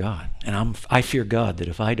fear God. And I fear God that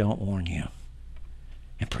if I don't warn you,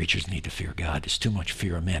 and preachers need to fear God, there's too much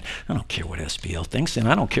fear of men. I don't care what SBL thinks, and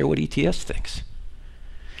I don't care what ETS thinks.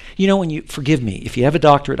 You know, forgive me, if you have a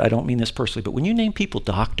doctorate, I don't mean this personally, but when you name people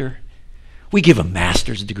doctor, we give them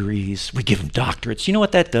master's degrees, we give them doctorates. You know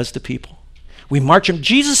what that does to people? We march them.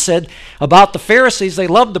 Jesus said about the Pharisees, they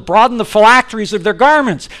loved to broaden the phylacteries of their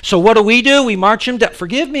garments. So what do? We march them down.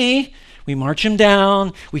 Forgive me. We march them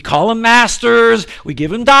down. We call them masters. We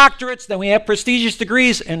give them doctorates. Then we have prestigious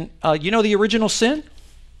degrees. And you know the original sin?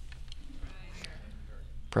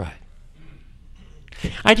 Pride.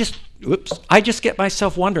 I just get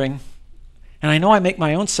myself wondering, and I know I make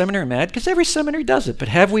my own seminary mad because every seminary does it, but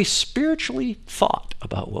have we spiritually thought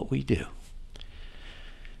about what we do?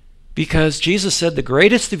 Because Jesus said the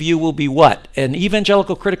greatest of you will be what? An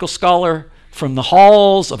evangelical critical scholar from the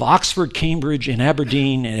halls of Oxford, Cambridge, and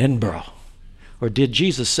Aberdeen, and Edinburgh. Or did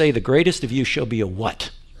Jesus say the greatest of you shall be a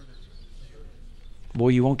what? Boy,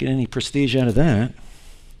 you won't get any prestige out of that.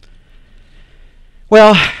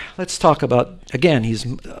 Well, let's talk about, again,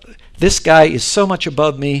 this guy is so much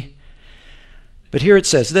above me. But here it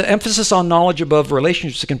says, the emphasis on knowledge above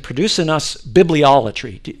relationships can produce in us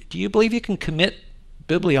bibliolatry. Do you believe you can commit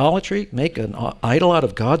bibliolatry, make an idol out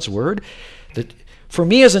of God's word? For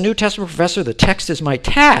me as a New Testament professor, the text is my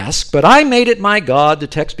task, but I made it my God. The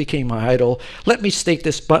text became my idol. Let me state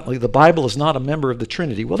this bluntly. The Bible is not a member of the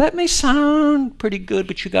Trinity. Well, that may sound pretty good,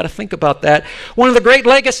 but you got to think about that. One of the great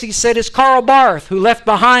legacies said is Karl Barth, who left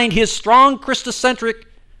behind his strong Christocentric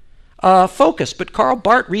focus. But Karl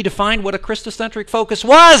Barth redefined what a Christocentric focus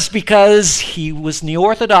was because he was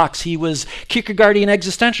neo-orthodox. He was Kierkegaardian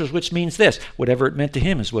existentialist, which means this. Whatever it meant to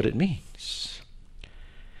him is what it means.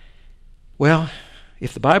 Well,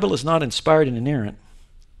 if the Bible is not inspired and inerrant,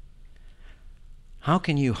 how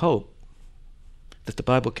can you hope that the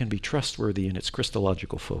Bible can be trustworthy in its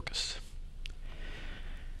Christological focus?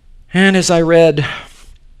 And as I read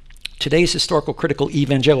today's historical critical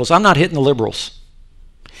evangelicals, I'm not hitting the liberals.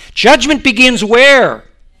 Judgment begins where?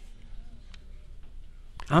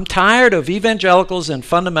 I'm tired of evangelicals and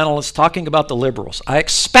fundamentalists talking about the liberals. I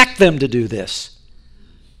expect them to do this.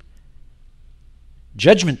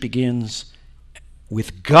 Judgment begins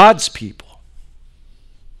with God's people.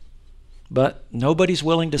 But nobody's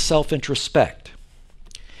willing to self-introspect.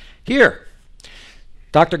 Here,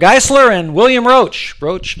 Dr. Geisler and William Roach.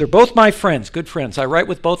 They're both my friends, good friends. I write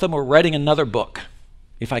with both of them. We're writing another book,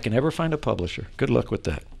 if I can ever find a publisher. Good luck with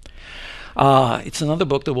that. It's another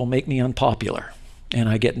book that will make me unpopular, and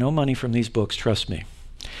I get no money from these books, trust me.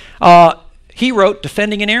 He wrote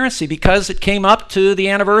Defending Inerrancy because it came up to the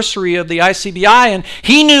anniversary of the ICBI, and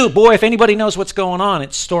he knew, boy, if anybody knows what's going on,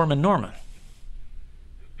 it's Storm and Norman.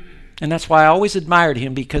 And that's why I always admired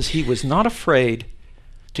him, because he was not afraid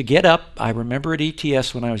to get up. I remember at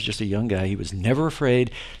ETS when I was just a young guy, he was never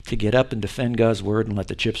afraid to get up and defend God's word and let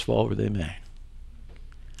the chips fall where they may.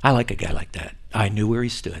 I like a guy like that. I knew where he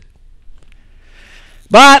stood.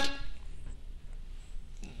 But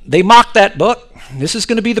they mocked that book. This is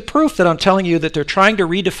going to be the proof that I'm telling you that they're trying to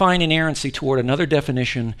redefine inerrancy toward another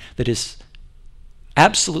definition that is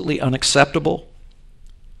absolutely unacceptable.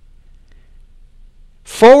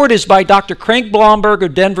 Forward is by Dr. Craig Blomberg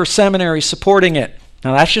of Denver Seminary supporting it.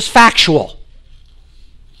 Now that's just factual.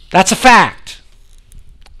 That's a fact.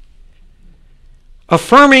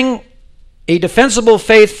 Affirming a defensible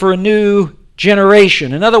faith for a new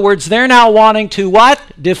generation. In other words, they're now wanting to what?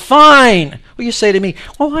 Define. Well, you say to me,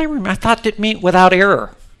 well, I thought it meant without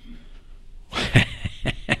error.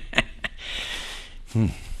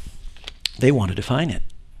 They want to define it.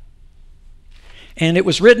 And it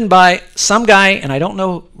was written by some guy, and I don't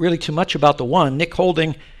know really too much about the one, Nick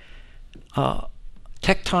Holding,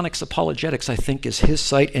 Tectonics Apologetics, I think, is his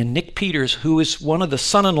site, and Nick Peters, who is one of the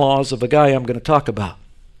son-in-laws of a guy I'm going to talk about.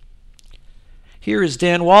 Here is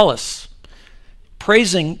Dan Wallace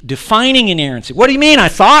praising defining inerrancy. What do you mean? I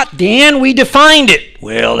thought, Dan, we defined it.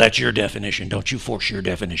 Well, that's your definition. Don't you force your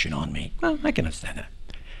definition on me. Well, I can understand that.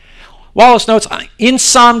 Wallace notes, in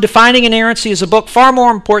sum, Defining Inerrancy is a book far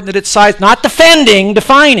more important than its size, not defending,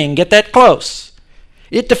 defining. Get that close.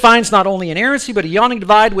 It defines not only inerrancy, but a yawning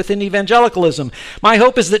divide within evangelicalism. My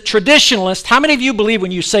hope is that traditionalists, how many of you believe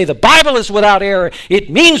when you say the Bible is without error, it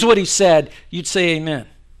means what he said? You'd say amen.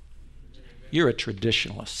 You're a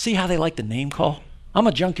traditionalist. See how they like the name call? I'm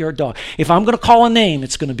a junkyard dog. If I'm going to call a name,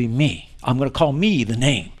 it's going to be me. I'm going to call me the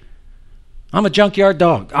name. I'm a junkyard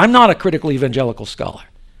dog. I'm not a critical evangelical scholar.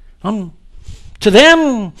 To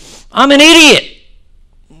them, I'm an idiot.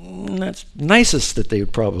 That's nicest that they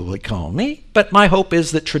would probably call me. But my hope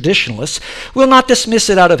is that traditionalists will not dismiss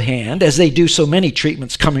it out of hand, as they do so many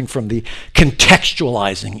treatments coming from the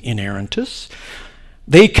contextualizing inerrantists.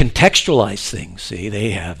 They contextualize things, see.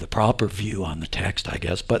 They have the proper view on the text, I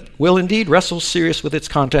guess, but will indeed wrestle serious with its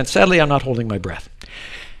content. Sadly, I'm not holding my breath.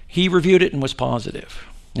 He reviewed it and was positive.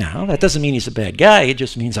 Now, that doesn't mean he's a bad guy. It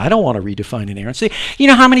just means I don't want to redefine inerrancy. You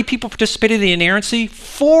know how many people participated in the inerrancy?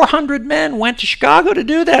 400 men went to Chicago to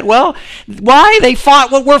do that. Well, why? They fought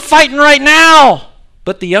what we're fighting right now.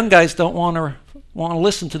 But the young guys don't want to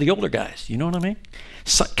listen to the older guys. You know what I mean?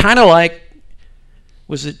 So, kind of like,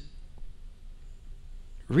 was it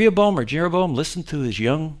Rehoboam or Jeroboam listened to his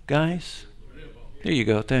young guys? There you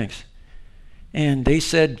go, thanks. And they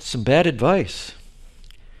said some bad advice.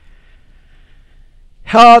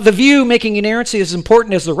 The view making inerrancy as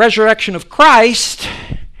important as the resurrection of Christ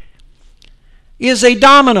is a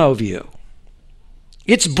domino view.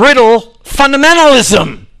 It's brittle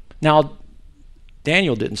fundamentalism. Now,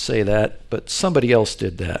 Daniel didn't say that, but somebody else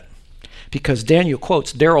did that. Because Daniel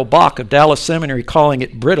quotes Darrell Bach of Dallas Seminary calling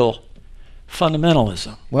it brittle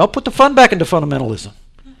fundamentalism. Well, put the fun back into fundamentalism.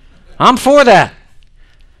 I'm for that.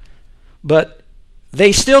 But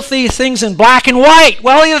they still see things in black and white.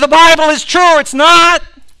 Well, either the Bible is true or it's not.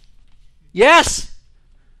 Yes.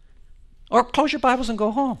 Or close your Bibles and go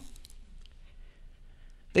home.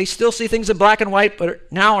 They still see things in black and white, but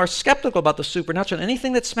now are skeptical about the supernatural.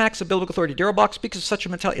 Anything that smacks of biblical authority. Darrell Bach speaks of such a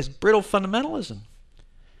mentality as brittle fundamentalism.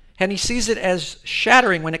 And he sees it as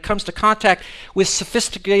shattering when it comes to contact with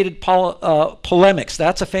sophisticated polemics.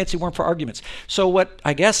 That's a fancy word for arguments. So what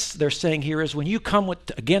I guess they're saying here is when you come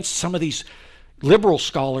against some of these liberal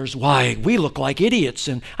scholars, why, we look like idiots.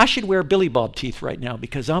 And I should wear Billy Bob teeth right now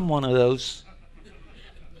because I'm one of those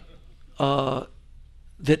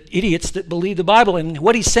idiots that believe the Bible. And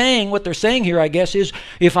what they're saying here, I guess, is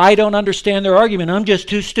if I don't understand their argument, I'm just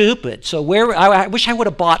too stupid. So I wish I would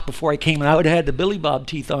have bought before I came, and I would have had the Billy Bob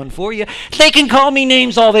teeth on for you. They can call me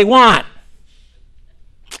names all they want.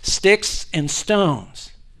 Sticks and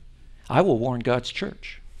stones. I will warn God's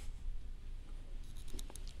church.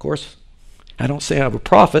 Of course, I don't say I'm a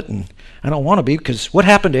prophet, and I don't want to be, because what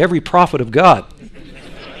happened to every prophet of God?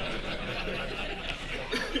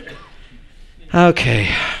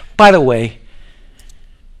 Okay. By the way,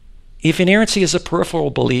 if inerrancy is a peripheral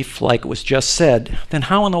belief, like it was just said, then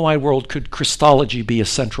how in the wide world could Christology be a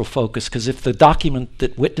central focus? Because if the document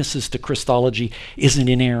that witnesses to Christology isn't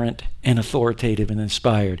inerrant and authoritative and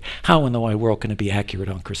inspired, how in the wide world can it be accurate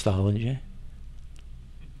on Christology?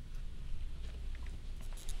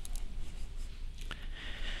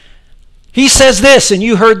 He says this, and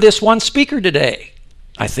you heard this one speaker today.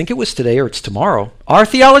 I think it was today or it's tomorrow. Our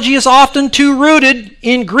theology is often too rooted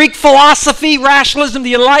in Greek philosophy, rationalism,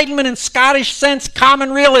 the Enlightenment, and Scottish sense,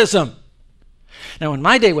 common realism. Now, in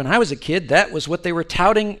my day, when I was a kid, that was what they were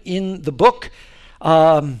touting in the book.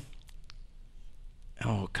 McKim.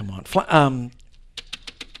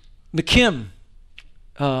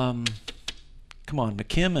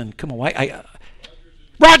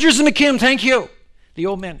 Rogers and McKim, thank you. The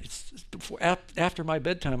old man. It's after my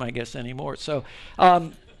bedtime, I guess, anymore. So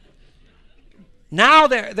now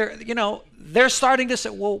they're starting to say,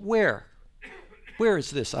 well, where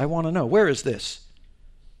is this? I want to know. Where is this?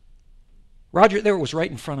 Roger, there it was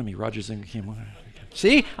right in front of me. Rogers and McKim.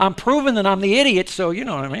 See, I'm proving that I'm the idiot, so you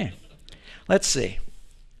know what I mean. Let's see.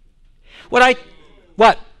 What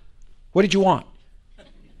did you want?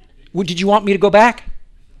 Did you want me to go back?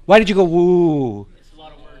 Why did you go, woo? It's a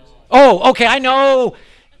lot of words. Oh, okay, I know.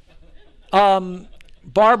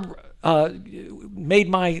 Barb made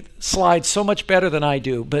my slides so much better than I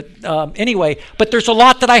do. But anyway, but there's a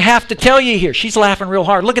lot that I have to tell you here. She's laughing real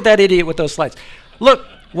hard. Look at that idiot with those slides. Look,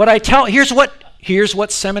 here's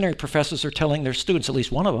what seminary professors are telling their students, at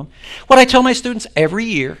least one of them. What I tell my students every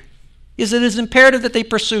year is it is imperative that they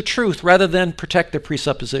pursue truth rather than protect their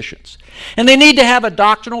presuppositions. And they need to have a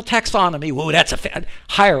doctrinal taxonomy. Whoa, that's a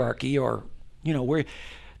hierarchy, or, where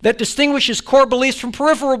that distinguishes core beliefs from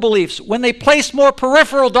peripheral beliefs. When they place more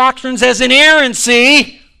peripheral doctrines as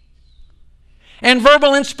inerrancy and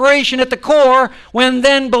verbal inspiration at the core, when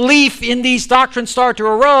then belief in these doctrines start to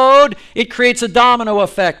erode, it creates a domino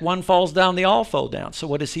effect. One falls down, they all fall down. So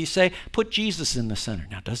what does he say? Put Jesus in the center.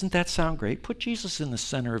 Now, doesn't that sound great? Put Jesus in the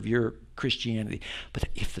center of your Christianity. But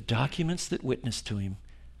if the documents that witness to him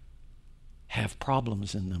have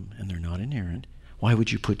problems in them and they're not inerrant, why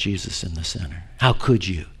would you put Jesus in the center? How could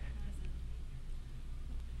you?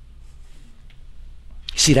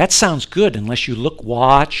 See, that sounds good unless you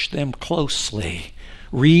watch them closely,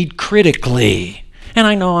 read critically. And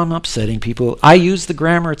I know I'm upsetting people. I use the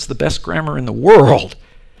grammar. It's the best grammar in the world.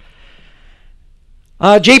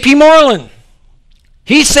 J.P. Moreland,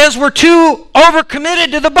 he says we're too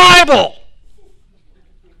overcommitted to the Bible.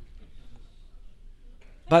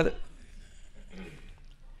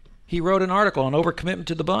 He wrote an article on overcommitment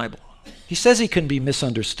to the Bible. He says he can be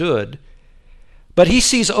misunderstood, but he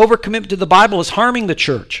sees overcommitment to the Bible as harming the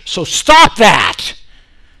church. So stop that!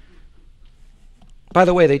 By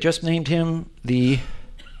the way, they just named him the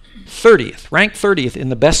 30th, ranked 30th in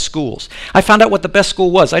the best schools. I found out what the best school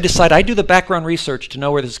was. I decided I'd do the background research to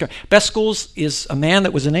know where this is going. Best schools is a man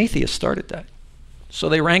that was an atheist started that. So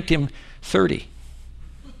they ranked him 30.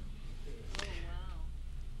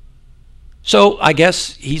 So I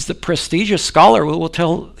guess he's the prestigious scholar who will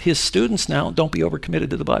tell his students now, don't be overcommitted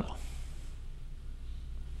to the Bible.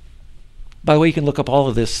 By the way, you can look up all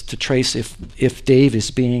of this to trace if Dave is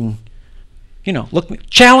being,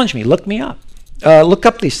 challenge me, look me up. Look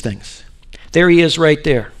up these things. There he is right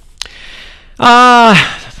there.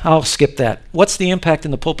 I'll skip that. What's the impact in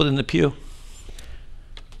the pulpit and the pew?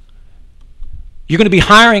 You're going to be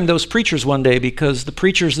hiring those preachers one day, because the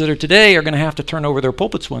preachers that are today are going to have to turn over their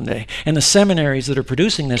pulpits one day. And the seminaries that are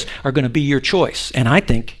producing this are going to be your choice. And I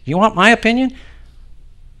think, you want my opinion?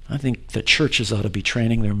 I think the churches ought to be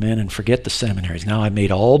training their men and forget the seminaries. Now I've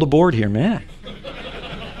made all the board here mad.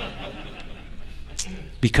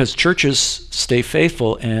 Because churches stay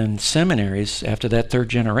faithful and seminaries, after that third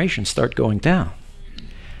generation, start going down.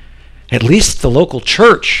 At least the local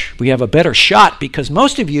church, we have a better shot, because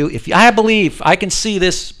most of you, I believe, I can see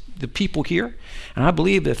this, the people here, and I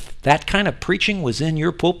believe if that kind of preaching was in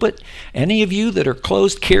your pulpit, any of you that are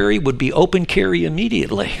closed carry would be open carry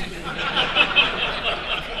immediately.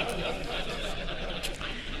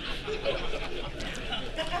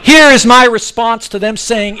 Here is my response to them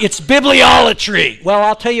saying it's bibliolatry. Well,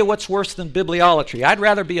 I'll tell you what's worse than bibliolatry. I'd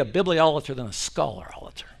rather be a bibliolater than a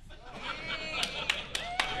scholarolater.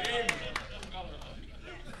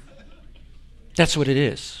 That's what it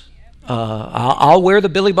is. I'll wear the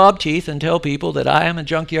Billy Bob teeth and tell people that I am a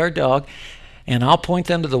junkyard dog, and I'll point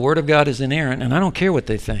them to the Word of God as inerrant, and I don't care what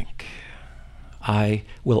they think. I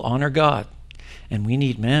will honor God, and we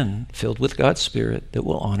need men filled with God's Spirit that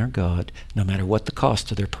will honor God no matter what the cost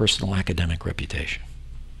to their personal academic reputation.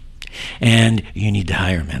 And you need to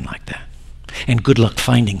hire men like that. And good luck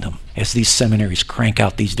finding them as these seminaries crank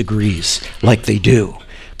out these degrees like they do.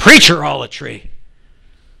 Preacherolatry.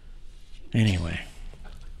 Anyway,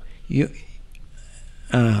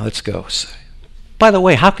 let's go. By the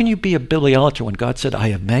way, how can you be a bibliolater when God said, I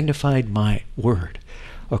have magnified my word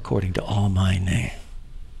according to all my name?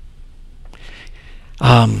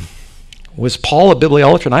 Was Paul a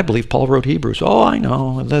bibliolater? And I believe Paul wrote Hebrews. Oh, I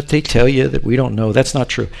know. That they tell you that we don't know. That's not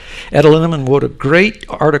true. Ed Linneman wrote a great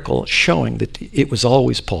article showing that it was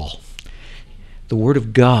always Paul. The Word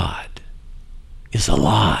of God is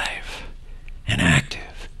alive and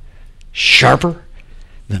active, sharper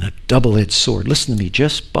than a double-edged sword. Listen to me,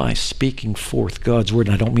 just by speaking forth God's Word,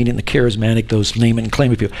 and I don't mean it in the charismatic, those name it and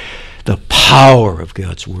claim it people, the power of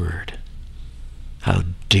God's Word. How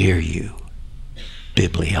dare you,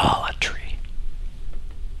 bibliolatry.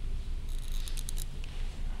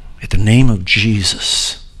 At the name of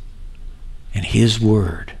Jesus and His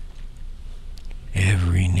Word,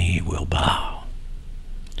 every knee will bow.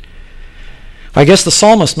 I guess the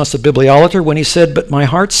psalmist must have bibliolater when he said, but my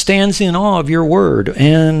heart stands in awe of your word.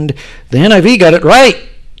 And the NIV got it right.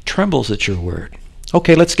 Trembles at your word.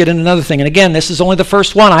 Okay, let's get into another thing. And again, this is only the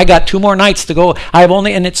first one. I got 2 more nights to go.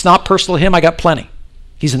 And it's not personal to him. I got plenty.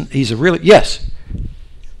 He's a really, yes.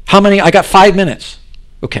 How many? I got 5 minutes.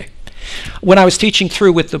 Okay. When I was teaching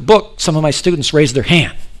through with the book, some of my students raised their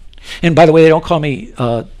hand. And by the way, they don't call me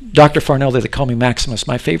Dr. Farnell, they call me Maximus.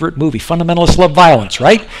 My favorite movie, Fundamentalists Love Violence,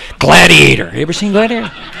 right? Gladiator. You ever seen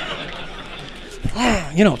Gladiator?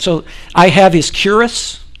 So I have his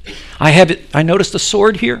cuirass. I noticed the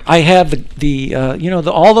sword here. I have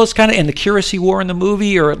all those kind of, and the cuirass he wore in the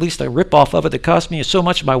movie, or at least a rip-off of it that cost me so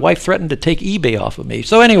much my wife threatened to take eBay off of me.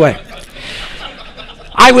 So anyway,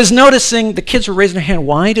 I was noticing the kids were raising their hand.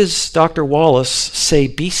 Why does Dr. Wallace say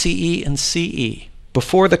BCE and CE,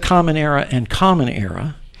 before the Common Era and Common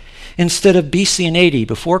Era, instead of BC and AD,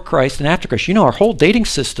 before Christ and after Christ? Our whole dating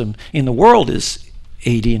system in the world is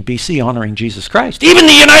AD and BC, honoring Jesus Christ. Even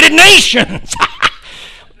the United Nations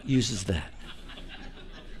uses that.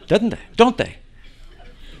 Doesn't they? Don't they?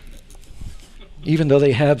 Even though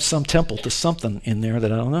they have some temple to something in there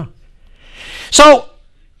that I don't know. So,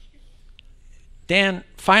 Dan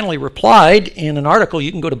finally replied in an article.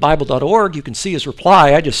 You can go to Bible.org. You can see his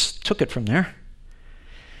reply. I just took it from there.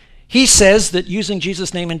 He says that using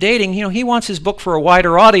Jesus' name in dating, he wants his book for a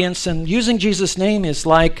wider audience, and using Jesus' name is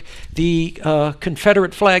like the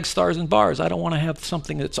Confederate flag, stars and bars. I don't want to have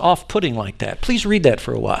something that's off-putting like that. Please read that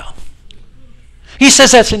for a while. He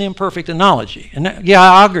says that's an imperfect analogy. And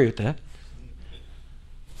I agree with that.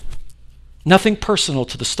 Nothing personal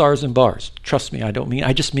to the stars and bars. Trust me,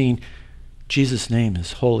 I just mean Jesus' name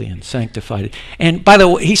is holy and sanctified. And by the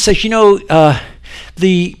way, he says,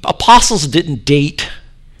 the apostles didn't date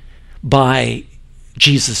by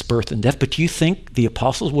Jesus' birth and death, but do you think the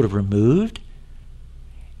apostles would have removed?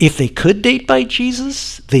 If they could date by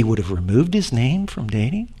Jesus, they would have removed his name from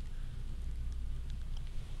dating?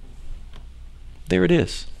 There it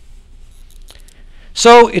is.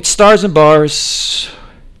 So it's stars and bars.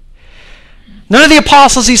 None of the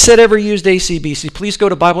apostles, he said, ever used AC, BC. Please go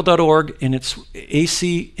to Bible.org, and it's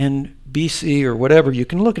AC and BC or whatever. You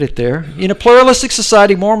can look at it there. In a pluralistic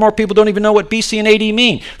society, more and more people don't even know what BC and AD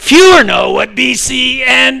mean. Fewer know what BC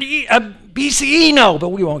and BCE know, but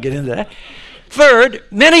we won't get into that. Third,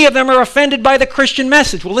 many of them are offended by the Christian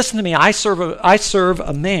message. Well, listen to me. I serve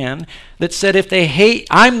a man that said,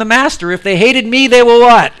 I'm the master. If they hated me, they will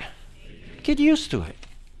what? Get used to it.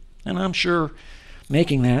 And I'm sure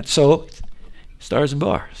making that. So, stars and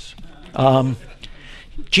bars.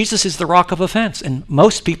 Jesus is the rock of offense, and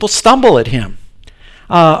most people stumble at him.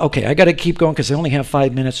 Okay, I got to keep going because I only have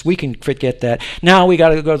 5 minutes. We can forget that. Now we got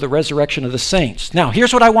to go to the resurrection of the saints. Now,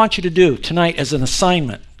 here's what I want you to do tonight as an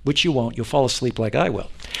assignment, which you won't. You'll fall asleep like I will.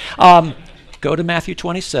 Go to Matthew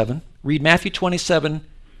 27. Read Matthew 27,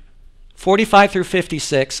 45 through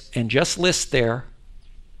 56, and just list there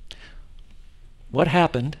what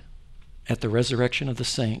happened at the resurrection of the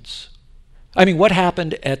saints. What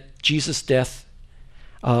happened at Jesus' death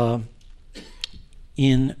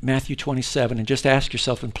in Matthew 27, and just ask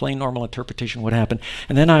yourself in plain normal interpretation what happened.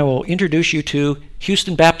 And then I will introduce you to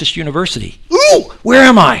Houston Baptist University. Ooh, where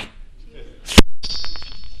am I?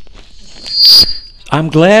 I'm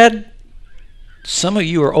glad some of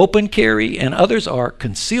you are open carry and others are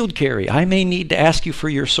concealed carry. I may need to ask you for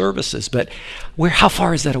your services, but how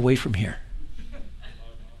far is that away from here?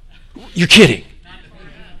 You're kidding.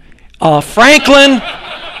 Franklin,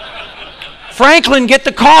 get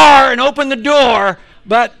the car and open the door.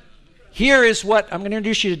 But here is what I'm going to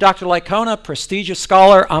introduce you to Dr. Lycona, prestigious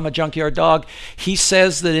scholar. I'm a junkyard dog. He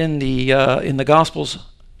says that in the Gospels,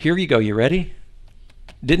 Here you go. You ready?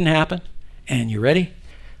 Didn't happen. And you ready?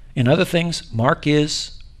 In other things, Mark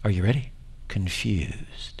is, are you ready?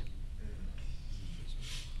 Confused.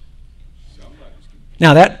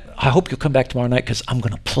 Now I hope you'll come back tomorrow night because I'm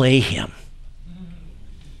going to play him.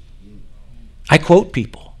 I quote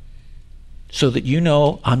people so that you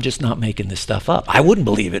know I'm just not making this stuff up. I wouldn't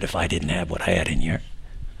believe it if I didn't have what I had in here.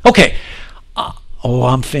 Okay.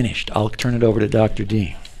 I'm finished. I'll turn it over to Dr.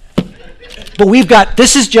 Dean. But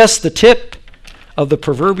this is just the tip of the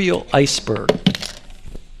proverbial iceberg.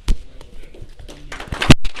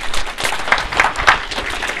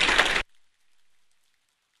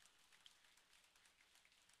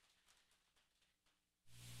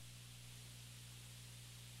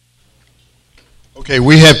 Okay,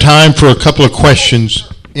 we have time for a couple of questions.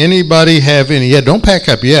 Anybody have any? Yeah, don't pack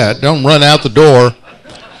up yet. Don't run out the door.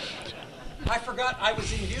 I forgot I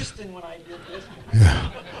was in Houston when I did this. Yeah.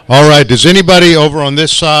 All right, does anybody over on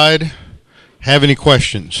this side have any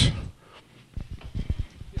questions?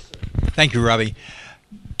 Thank you, Robbie.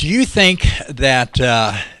 Do you think that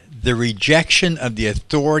the rejection of the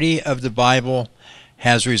authority of the Bible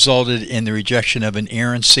has resulted in the rejection of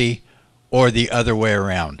inerrancy, or the other way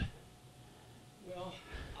around? Well,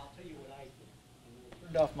 I'll tell you what I think. I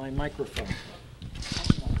turned off my microphone.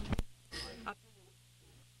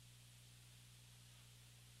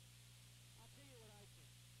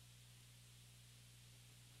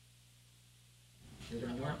 They're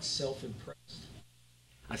not self-impressed.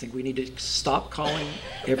 I think we need to stop calling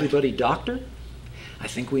everybody doctor. I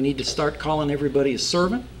think we need to start calling everybody a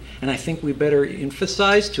servant. And I think we better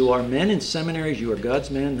emphasize to our men in seminaries, you are God's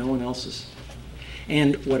man, no one else's.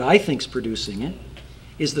 And what I think's producing it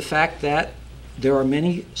is the fact that there are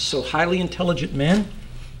many so highly intelligent men,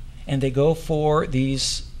 and they go for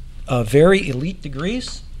these very elite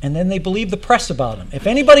degrees, and then they believe the press about them. If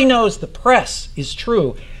anybody knows the press is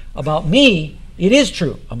true about me, it is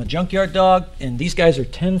true. I'm a junkyard dog, and these guys are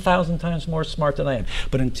 10,000 times more smart than I am.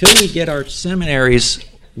 But until we get our seminaries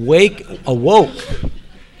awoke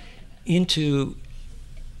into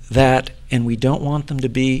that, and we don't want them to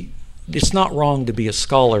be, it's not wrong to be a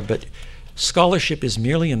scholar, but scholarship is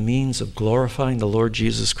merely a means of glorifying the Lord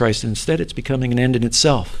Jesus Christ, and instead it's becoming an end in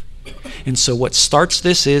itself. And so what starts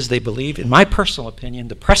this is they believe, in my personal opinion,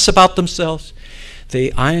 the press about themselves.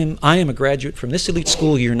 I am a graduate from this elite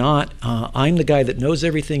school, you're not. I'm the guy that knows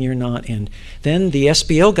everything, you're not. And then the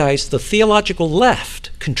SBO guys, the theological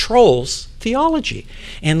left, controls theology.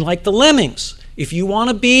 And like the lemmings, if you want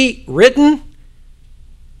to be written,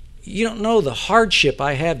 you don't know the hardship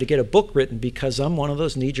I have to get a book written because I'm one of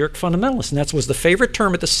those knee-jerk fundamentalists. And that was the favorite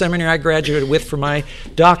term at the seminary I graduated with for my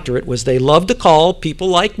doctorate, was they love to call people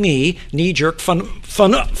like me knee-jerk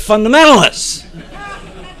fundamentalists.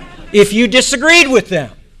 If you disagreed with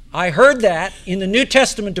them. I heard that in the New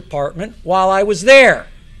Testament department while I was there.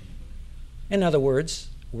 In other words,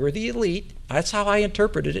 we're the elite. That's how I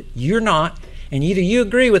interpreted it. You're not. And either you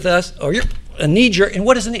agree with us or you're a knee-jerk. And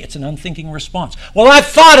what is it's an unthinking response. Well, I've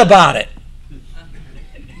thought about it.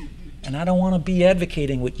 And I don't want to be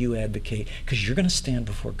advocating what you advocate, because you're going to stand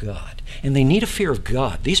before God. And they need a fear of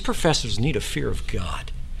God. These professors need a fear of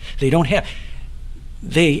God. They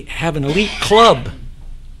have an elite club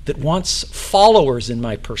that wants followers, in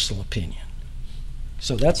my personal opinion.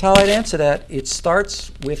 So that's how I'd answer that. It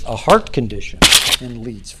starts with a heart condition and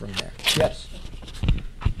leads from there. Yes?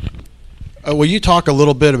 Will you talk a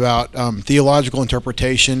little bit about theological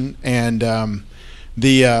interpretation and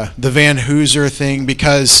the Van Hooser thing?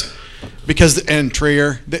 Because and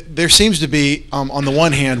Trier, there seems to be, on the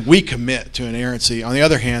one hand, we commit to inerrancy. On the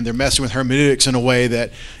other hand, they're messing with hermeneutics in a way that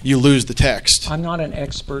you lose the text. I'm not an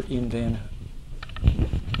expert in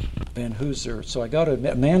Van Hooser, so I got to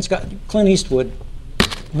admit, Clint Eastwood,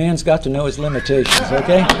 man's got to know his limitations,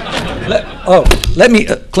 okay?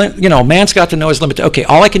 Clint, man's got to know his limitations. Okay,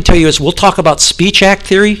 all I can tell you is we'll talk about speech act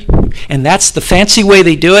theory, and that's the fancy way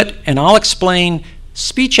they do it, and I'll explain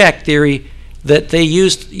speech act theory that they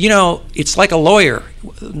used. It's like a lawyer.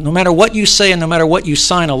 No matter what you say and no matter what you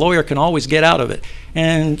sign, a lawyer can always get out of it.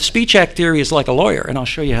 And speech act theory is like a lawyer, and I'll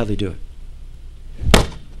show you how they do it.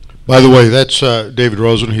 By the way, that's David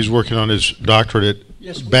Rosen. He's working on his doctorate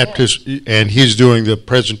at Baptist, and he's doing the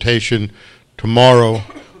presentation tomorrow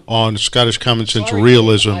on Scottish Common Sense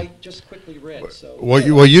Realism. I just quickly read. So.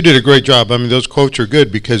 Well, you did a great job. I mean, those quotes are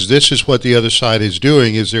good, because this is what the other side is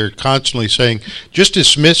doing, is they're constantly saying, just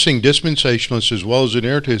dismissing dispensationalists as well as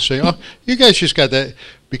inerrantists, saying, oh, you guys just got that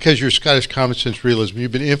because you're Scottish Common Sense Realism.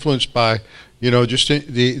 You've been influenced by just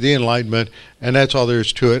the Enlightenment, and that's all there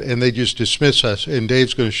is to it, and they just dismiss us, and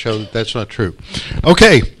Dave's going to show that that's not true.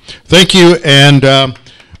 Okay, thank you, and